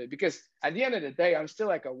touch of it. Because at the end of the day, I'm still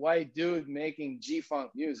like a white dude making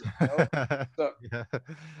G-funk music, you know. So Yeah.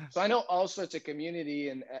 so I know all sorts of community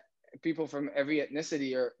and people from every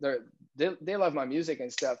ethnicity are they love my music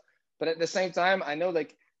and stuff. But at the same time, I know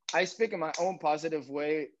like I speak in my own positive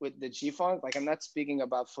way with the G-Funk. Like I'm not speaking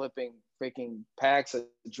about flipping freaking packs of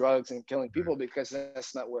drugs and killing Right. people because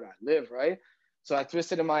that's not what I live, right? So I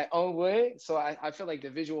twisted in my own way. So I feel like the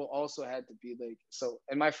visual also had to be like so.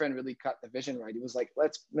 And my friend really cut the vision right. He was like,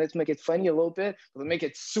 let's make it funny a little bit, but make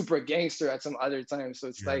it super gangster at some other time. So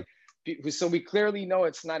it's Yeah. like so we clearly know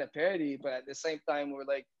it's not a parody, but at the same time we're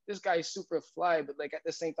like, this guy's super fly, but like at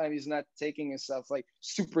the same time he's not taking himself like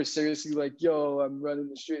super seriously, like, yo, I'm running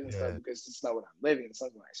the street and stuff, Yeah. because it's not what I'm living, it's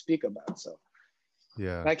not what I speak about. So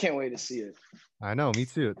Yeah. I can't wait to see it. I know, me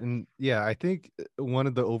too. And yeah, I think one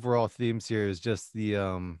of the overall themes here is just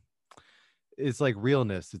the it's like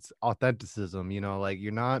realness, it's authenticism, you know, like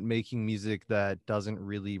you're not making music that doesn't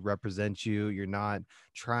really represent you, you're not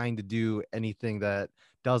trying to do anything that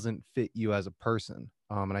doesn't fit you as a person.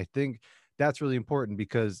 And I think that's really important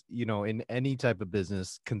because, you know, in any type of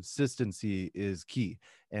business, consistency is key,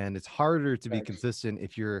 and it's harder to be Thanks. consistent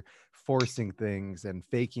if you're forcing things and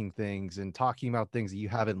faking things and talking about things that you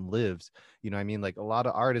haven't lived. You know what I mean? Like a lot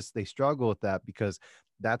of artists, they struggle with that because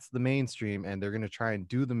that's the mainstream and they're going to try and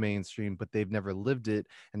do the mainstream, but they've never lived it,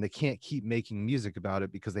 and they can't keep making music about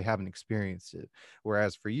it because they haven't experienced it.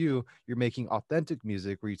 Whereas for you, you're making authentic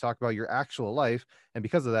music where you talk about your actual life, and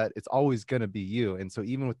because of that, it's always going to be you. And so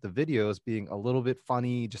even with the videos being a little bit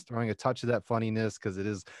funny, just throwing a touch of that funniness because it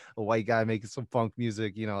is a white guy making some funk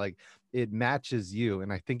music, you know, like it matches you.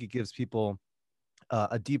 And I think it gives people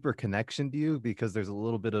a deeper connection to you because there's a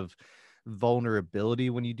little bit of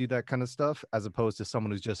vulnerability when you do that kind of stuff, as opposed to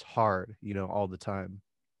someone who's just hard, you know, all the time.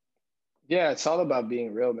 Yeah, it's all about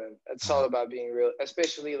being real, man. It's all Yeah. about being real,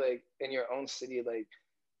 especially like in your own city, like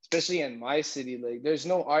especially in my city. Like there's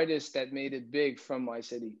no artist that made it big from my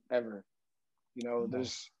city ever. You know, Oh.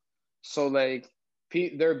 there's so like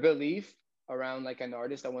their belief around like an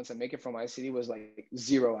artist that wants to make it from my city was like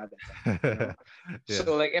zero at the time, you know. Yeah.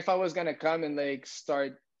 So like if I was gonna come and like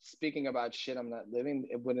start speaking about shit I'm not living,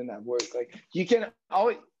 it wouldn't have worked. Like you can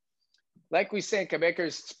always, like we say in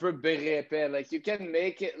Quebecers, tu peux brépé, like you can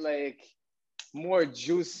make it like more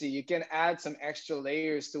juicy. You can add some extra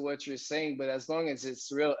layers to what you're saying, but as long as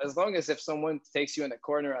it's real, as long as if someone takes you in a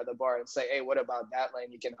corner at the bar and say, "Hey, what about that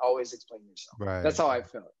line?" You can always explain yourself. That's Right. how I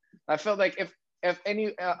felt. I felt like if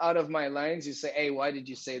any out of my lines you say, "Hey, why did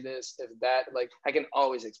you say this?" If that, like, I can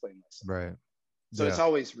always explain myself. Right. So Yeah. it's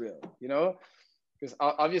always real, you know. Because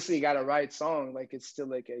obviously you got to write song, like it's still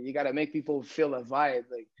like you got to make people feel a vibe,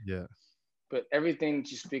 like. Yeah. But everything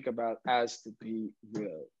you speak about has to be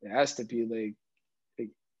real. It has to be like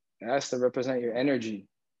it has to represent your energy.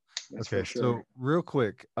 That's for Okay. sure. So real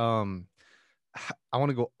quick, I want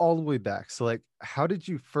to go all the way back. So like, how did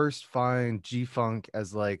you first find G Funk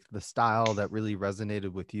as like the style that really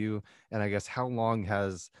resonated with you? And I guess how long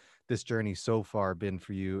has this journey so far been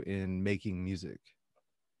for you in making music?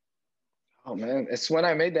 Oh man, it's when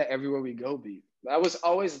I made that Everywhere We Go beat. I was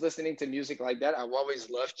always listening to music like that. I've always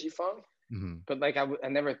loved G Funk, Hmm. but like I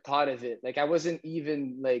never thought of it. Like I wasn't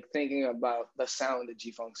even like thinking about the sound that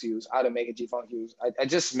G Funk's use, how to make a G Funk use. I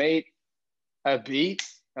just made a beat.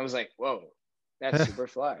 I was like, whoa, that's super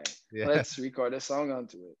fly. Yeah. Let's record a song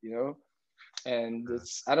onto it, you know? And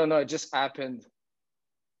it's, I don't know, it just happened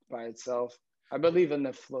by itself. I believe in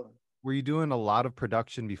the flow. Were you doing a lot of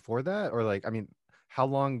production before that? Or like, I mean, how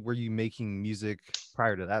long were you making music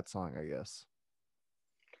prior to that song, I guess?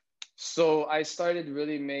 So I started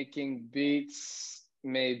really making beats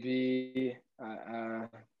maybe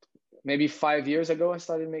 5 years ago. I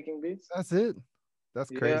started making beats. That's it. That's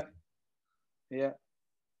crazy. Yeah, yeah.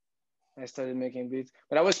 I started making beats,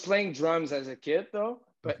 but I was playing drums as a kid though,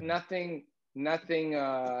 but Okay. nothing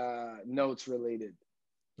notes related.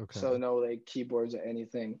 Okay. So no like keyboards or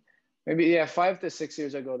anything. Maybe yeah, 5 to 6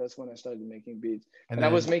 years ago. That's when I started making beats, And and I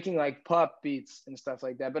was then, making like pop beats and stuff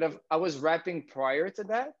like that. But I was rapping prior to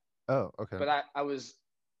that, oh, okay. but I was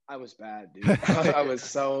bad, dude. I was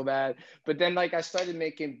so bad. But then like I started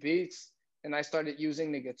making beats and I started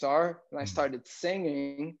using the guitar and I Mhm. started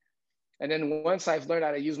singing. And then once I've learned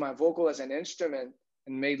how to use my vocal as an instrument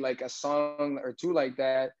and made like a song or two like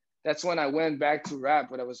that, that's when I went back to rap,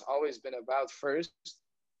 what I was always been about first,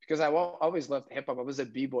 because I always loved hip hop. I was a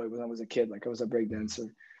b-boy when I was a kid, like I was a break Mhm.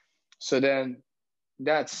 dancer. So then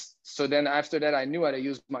after that I knew how to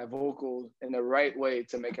use my vocals in the right way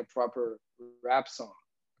to make a proper rap song.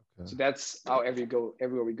 Okay. So that's how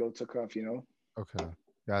everywhere we go took off, you know. Okay.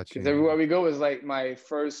 Got Because you. everywhere we go is like my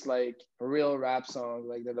first like real rap song,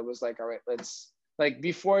 like that. I was like, all right, let's like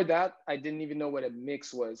before that I didn't even know what a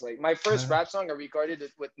mix was. Like my first rap song, I recorded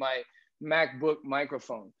it with my MacBook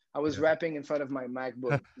microphone. I was Yeah. rapping in front of my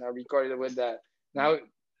MacBook and I recorded it with that. Now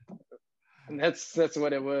and that's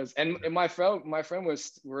what it was. And my friend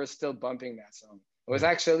was were still bumping that song. It was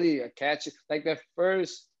Yeah. actually a catchy, like the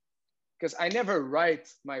first, because I never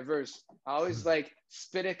write my verse. I always like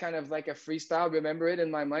spit it kind of like a freestyle, remember it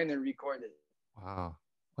in my mind and record it. Wow.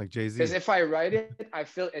 Like Because Jay-Z. if I write it, I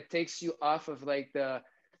feel it takes you off of like the,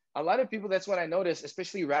 a lot of people, that's what I notice,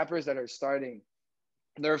 especially rappers that are starting.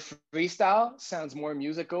 their freestyle sounds more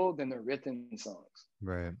musical than their written songs.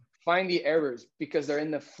 Right. Find the errors because they're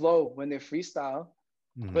in the flow when they freestyle,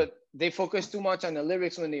 Mhm. but they focus too much on the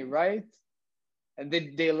lyrics when they write, and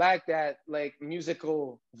they lack that like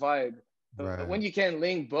musical vibe. But Right. when you can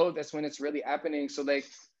link both, that's when it's really happening. So like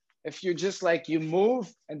if you just like you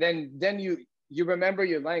move and then you remember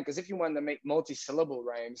your line, because if you want to make multi-syllable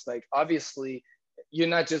rhymes, like obviously you're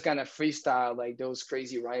not just gonna freestyle like those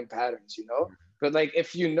crazy rhyme patterns, you know. But like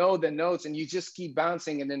if you know the notes and you just keep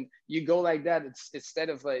bouncing and then you go like that, it's instead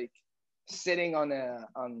of like sitting on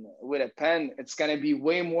with a pen, it's gonna be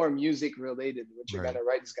way more music related. What you're Right. gonna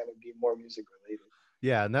write is gonna be more music related.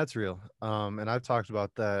 Yeah, and that's real. And I've talked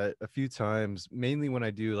about that a few times, mainly when I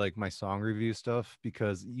do like my song review stuff,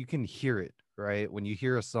 because you can hear it, right? When you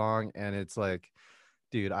hear a song and it's like,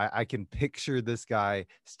 dude, I can picture this guy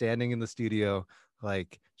standing in the studio,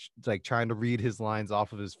 like trying to read his lines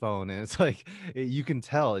off of his phone. And it's like you can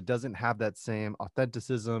tell it doesn't have that same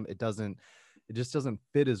authenticism. It just doesn't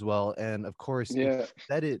fit as well. And of course, if Yeah, you've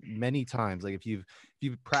said it many times, like if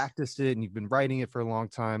you've practiced it and you've been writing it for a long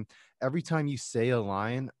time, every time you say a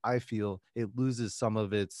line, I feel it loses some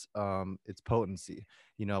of its potency.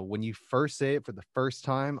 You know, when you first say it for the first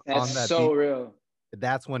time that's on that so beat, real.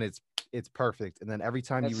 that's when it's perfect. And then every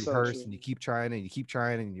time you That's so rehearse true. and you keep trying and you keep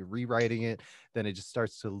trying and you're rewriting it, then it just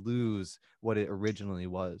starts to lose what it originally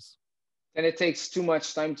was. And it takes too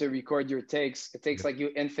much time to record your takes. It takes Yep. like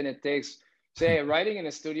you infinite takes. Say writing in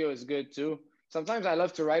a studio is good too. Sometimes I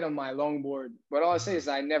love to write on my longboard, but all I say Ah, is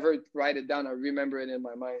I never write it down. I remember it in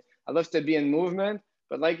my mind. I love to be in movement,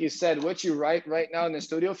 but like you said, what you write right now in the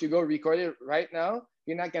studio, if you go record it right now,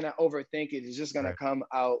 you're not gonna overthink it. It's just gonna right. come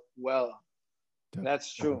out well.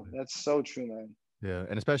 That's true. Definitely. That's so true, man. Yeah.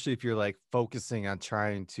 And especially if you're like focusing on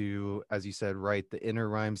trying to, as you said, write the inner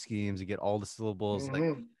rhyme schemes, you get all the syllables, like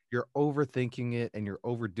Hmm. you're overthinking it and you're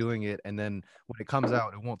overdoing it. And then when it comes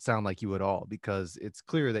out, it won't sound like you at all because it's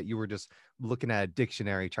clear that you were just looking at a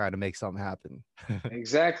dictionary trying to make something happen.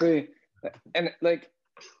 Exactly. And like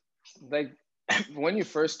when you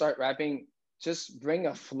first start rapping, just bring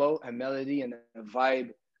a flow, a melody, and a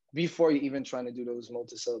vibe before you even trying to do those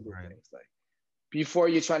multi-syllable Right. things. Like before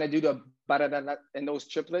you're trying to do the ba and those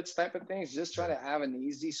triplets type of things, just try Yeah. to have an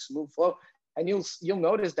easy, smooth flow. And you'll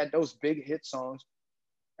notice that those big hit songs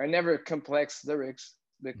are never complex lyrics,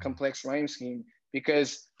 the Mhm. complex rhyme scheme,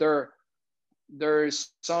 because they're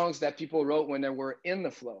songs that people wrote when they were in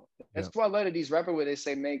the flow. That's Yeah. why a lot of these rappers where they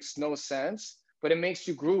say makes no sense, but it makes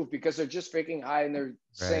you groove because they're just freaking high and they're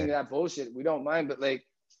saying Right. that bullshit. We don't mind, but like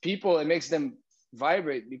people, it makes them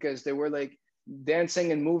vibrate because they were like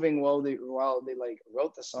dancing and moving while they like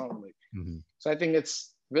wrote the song. Like Mhm. so I think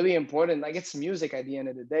it's really important. Like it's music at the end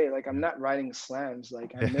of the day. Like I'm Yeah. not writing slams.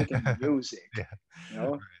 Like I'm making Yeah. music. Yeah. You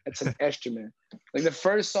know, it's an instrument. Like the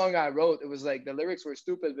first song I wrote, it was like the lyrics were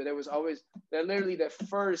stupid, but it was always they're literally the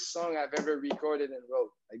first song I've ever recorded and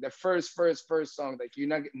wrote. Like the first song. Like you're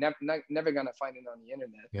never gonna find it on the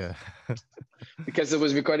internet Yeah. because it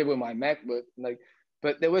was recorded with my MacBook. Like,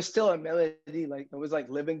 but there was still a melody. Like it was like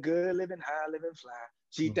living good, living high, living fly.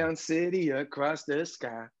 Cheat Mhm. down city across the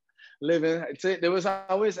sky. Living, there was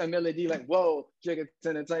always a melody like whoa, jigga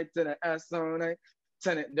to the tight to the ass on night.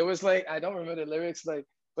 There was like I don't remember the lyrics like,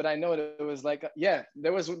 but I know it was like yeah,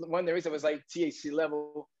 there was one lyrics that was like THC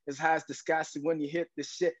level as high as the sky. So when you hit the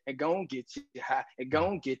shit, it gon' get you high, it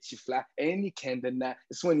gon' get you fly, and you can't deny.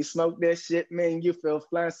 It's when you smoke that shit, man, you feel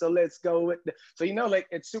fly. So let's go with the. So you know, like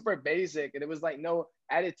it's super basic, and it was like no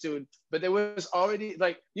attitude, but there was already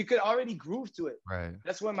like you could already groove to it. Right.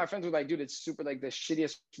 That's when my friends were like, dude, it's super like the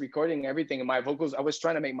shittiest recording, everything. And my vocals, I was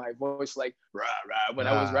trying to make my voice like rah rah when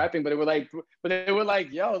I was Ah. rapping, but they were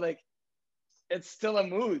like, yo, like it's still a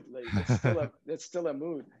mood. Like it's still a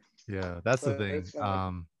mood. Yeah, that's the So it's thing.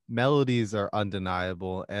 fun. Like Melodies are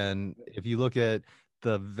undeniable, and if you look at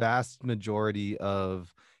the vast majority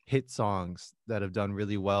of hit songs that have done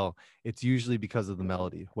really well, it's usually because of the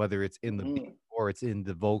melody, whether it's in the beat mm-hmm. or it's in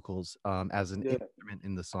the vocals as an Yeah. instrument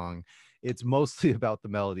in the song. It's mostly about the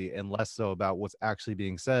melody and less so about what's actually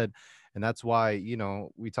being said. And that's why,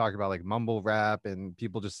 we talk about like mumble rap and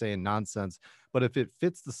people just saying nonsense. But if it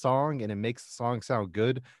fits the song and it makes the song sound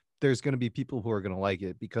good, there's going to be people who are going to like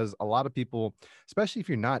it, because a lot of people, especially if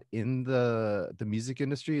you're not in the music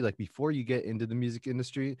industry, like before you get into the music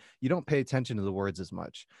industry, you don't pay attention to the words as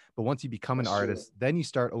much. But once you become an That's true. artist, then you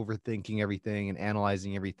start overthinking everything and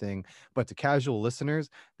analyzing everything. But to casual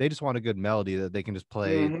listeners, they just want a good melody that they can just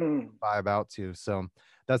play, Mm-hmm. vibe out to. So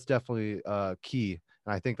that's definitely key.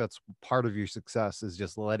 And I think that's part of your success, is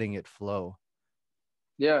just letting it flow.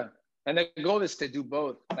 Yeah. And the goal is to do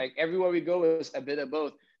both. Like everywhere we go is a bit of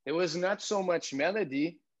both. it was not so much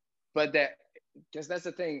melody, but that, because that's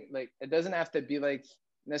the thing, like it doesn't have to be like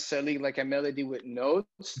necessarily like a melody with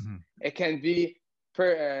notes. Mhm. It can be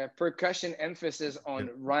percussion emphasis Yeah. on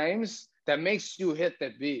rhymes that makes you hit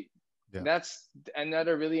the beat. Yeah. That's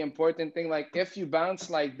another really important thing. Like if you bounce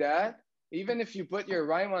like that, even if you put your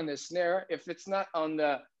rhyme on the snare, if it's not on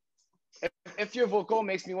the, if your vocal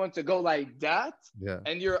makes me want to go like that, Yeah.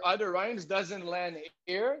 and your other rhymes doesn't land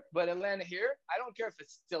here, but it land here, I don't care if it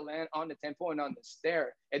still land on the tempo and on the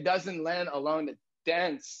snare. It doesn't land along the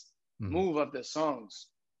dance Mhm. move of the songs.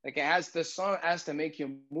 Like it has, the song has to make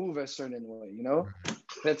you move a certain way, you know? Right.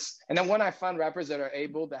 That's, and then when I found rappers that are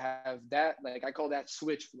able to have that, like I call that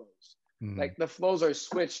switch flows. Mhm. Like the flows are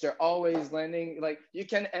switched, they're always landing, like you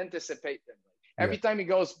can anticipate them. Like, Yeah. every time he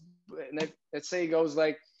goes, let's say he goes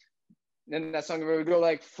like, then that song will go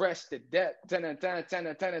like fresh to death, ten ten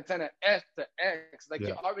ten ten ten F to X. Like you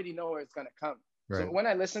Yeah. already know where it's gonna come. So Right. when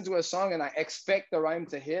I listen to a song and I expect the rhyme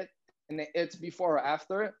to hit and it's before or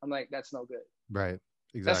after, I'm like, that's no good. Right.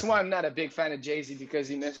 That's Exactly. why I'm not a big fan of Jay-Z, because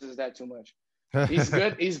he misses that too much. He's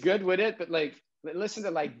good. He's good with it, but like listen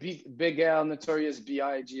to like Big L, Notorious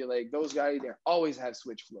B.I.G. Like those guys, they always have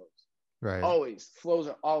switch flows. Right. Always flows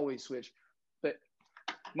are always switch. But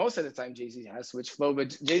most of the time Jay-Z has switch flow, but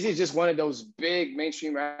Jay-Z is just one of those big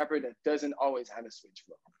mainstream rapper that doesn't always have a switch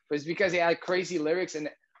flow. But it's because he had crazy lyrics and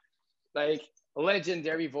like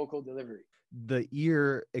legendary vocal delivery. The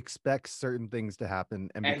ear expects certain things to happen,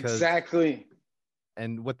 and because Exactly.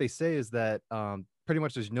 and what they say is that pretty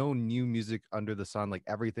much there's no new music under the sun. Like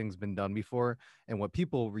everything's been done before, and what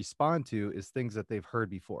people respond to is things that they've heard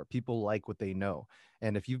before. People like what they know,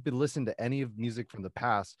 and if you've been listening to any of music from the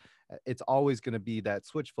past, it's always going to be that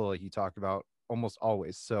switch flow like you talked about, almost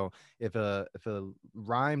always. So if a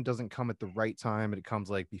rhyme doesn't come at the right time and it comes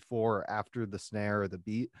like before or after the snare or the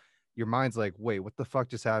beat, your mind's like, wait, what the fuck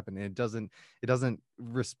just happened? And it doesn't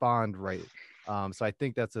respond right. So I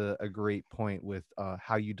think that's a great point with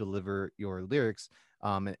how you deliver your lyrics,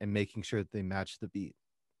 and making sure that they match the beat.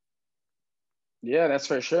 Yeah, that's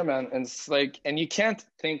for sure, man. And it's like, and you can't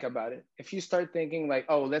think about it. If you start thinking like,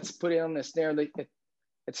 oh, let's put it on the snare, like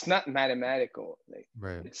it's not mathematical. Like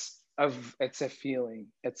Right. it's a feeling,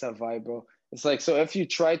 it's a vibe, bro. It's like, so if you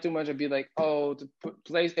try too much and be like, oh, to put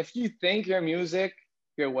place, if you think your music,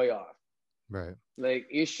 you're way off. Right. Like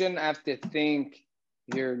you shouldn't have to think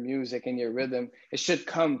your music and your rhythm. It should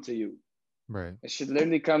come to you. Right. It should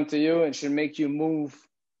literally come to you and should make you move.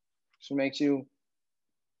 Should make you.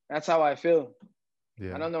 That's how I feel. I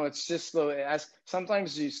Yeah. don't know. It's just slow. As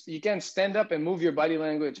sometimes you can stand up and move your body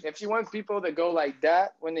language. If you want people to go like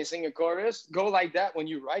that when they sing a chorus, go like that when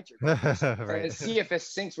you write your chorus, Right. and see if it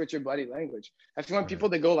syncs with your body language. If you want Right. people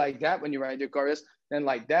to go like that when you write your chorus, then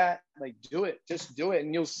like that, like do it. Just do it,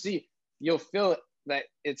 and you'll see. You'll feel that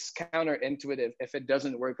it's counterintuitive if it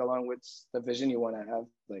doesn't work along with the vision you want to have.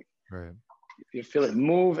 Like Right. you feel it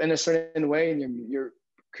move in a certain way, and your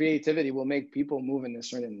creativity will make people move in a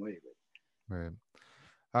certain way. Right.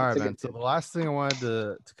 All It's right, a man. good So tip. the last thing I wanted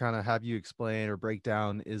to kind of have you explain or break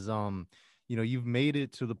down is you've made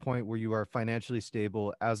it to the point where you are financially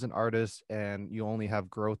stable as an artist and you only have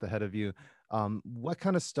growth ahead of you. What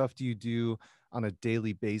kind of stuff do you do on a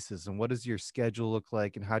daily basis, and what does your schedule look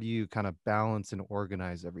like, and how do you kind of balance and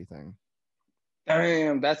organize everything?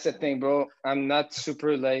 Damn, that's the thing, bro. I'm not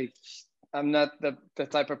super like, I'm not the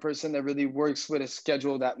type of person that really works with a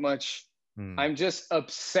schedule that much. Hmm. I'm just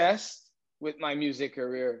obsessed with my music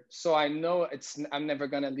career. So I know I'm never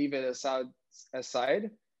gonna leave it aside.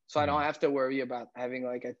 So I don't Hmm. have to worry about having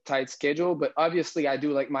like a tight schedule. But obviously I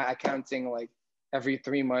do like my accounting like every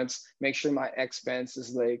 3 months, make sure my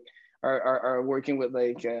expenses like are working with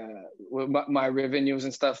like with my revenues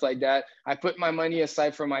and stuff like that. I put my money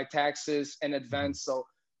aside for my taxes in Hmm. advance. So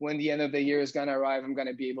when the end of the year is gonna arrive, I'm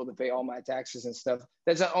gonna be able to pay all my taxes and stuff.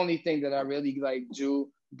 That's the only thing that I really like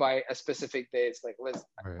do by a specific day. It's like,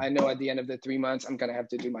 Right. I know at the end of the 3 months, I'm gonna have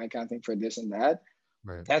to do my accounting for this and that.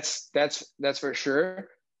 Right. That's for sure.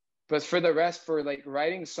 But for the rest, for like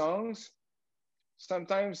writing songs,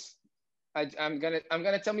 sometimes I'm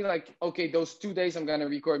gonna tell me like, okay, those 2 days I'm gonna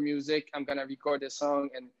record music, I'm gonna record this song,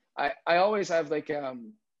 and I always have like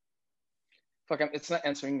fuck, it's not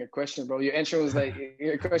answering your question, bro. Your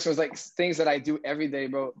question was like things that I do every day,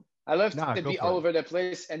 bro. I love Nah, to go be for all it. over the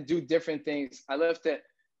place and do different things. I love to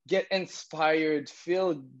get inspired,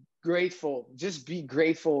 feel grateful, just be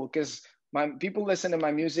grateful because my people listen to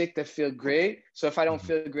my music that feel great. So if I don't Mhm.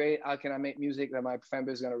 feel great, how can I make music that my fan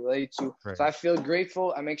base is gonna relate to? So Right. I feel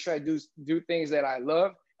grateful. I make sure I do things that I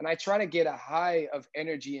love, and I try to get a high of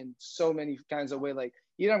energy in so many kinds of way. Like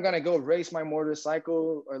either I'm gonna go race my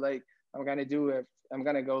motorcycle or like I'm gonna do it. I'm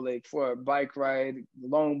gonna go like for a bike ride,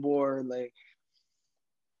 longboard, like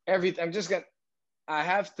everything. I'm just gonna. I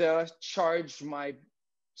have to charge my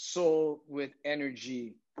soul with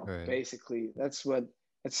energy. Right. Basically, that's what.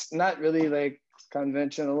 It's not really like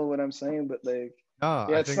conventional what I'm saying, but like, No,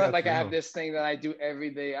 yeah, I it's think not that's like I have real. this thing that I do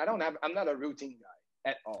every day. I don't have. I'm not a routine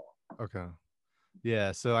guy at all. Okay.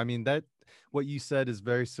 Yeah, so I mean that what you said is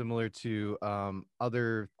very similar to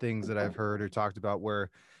other things that I've heard or talked about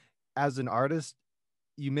where as an artist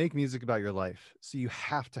you make music about your life. So you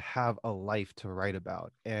have to have a life to write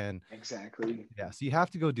about. And Exactly. yeah, so you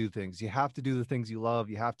have to go do things. You have to do the things you love.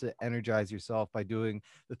 You have to energize yourself by doing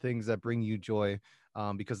the things that bring you joy,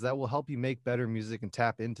 because that will help you make better music and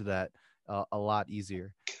tap into that a lot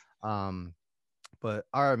easier. Um, but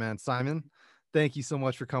all right, man, Simon, thank you so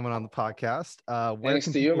much for coming on the podcast. Where Thanks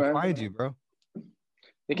can to you, people man. find you, bro?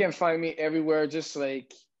 You can find me everywhere, just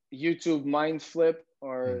like YouTube Mind Flip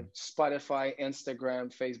or Mm. Spotify,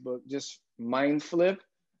 Instagram, Facebook, just Mind Flip.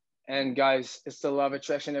 And guys, it's the law of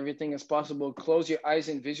attraction. Everything is possible. Close your eyes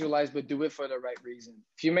and visualize, but do it for the right reason.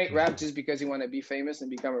 If you make rap just because you want to be famous and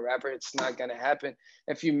become a rapper, it's not going to happen.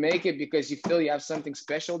 If you make it because you feel you have something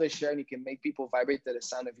special to share and you can make people vibrate to the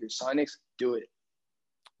sound of your sonics, do it.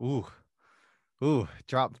 Ooh, ooh,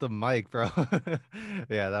 drop the mic, bro.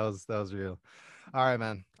 Yeah, that was real. All right,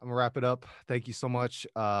 man. I'm gonna wrap it up. Thank you so much.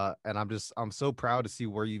 And I'm so proud to see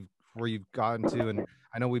where you've gotten to. And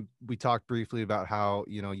I know we talked briefly about how,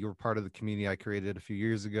 you were part of the community I created a few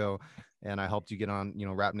years ago and I helped you get on,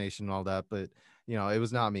 Rap Nation and all that. But it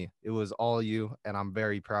was not me. It was all you. And I'm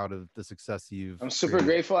very proud of the success you've I'm super created.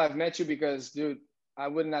 grateful I've met you because, dude, I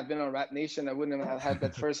wouldn't have been on Rap Nation. I wouldn't have had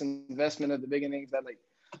that first investment at the beginning. That like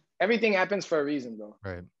everything happens for a reason, bro.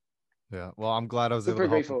 Right. Yeah. Well, I'm glad I was able Super to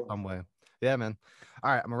help in grateful. some way. Yeah, man. All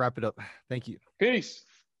right, I'm gonna wrap it up. Thank you. Peace.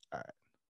 All right.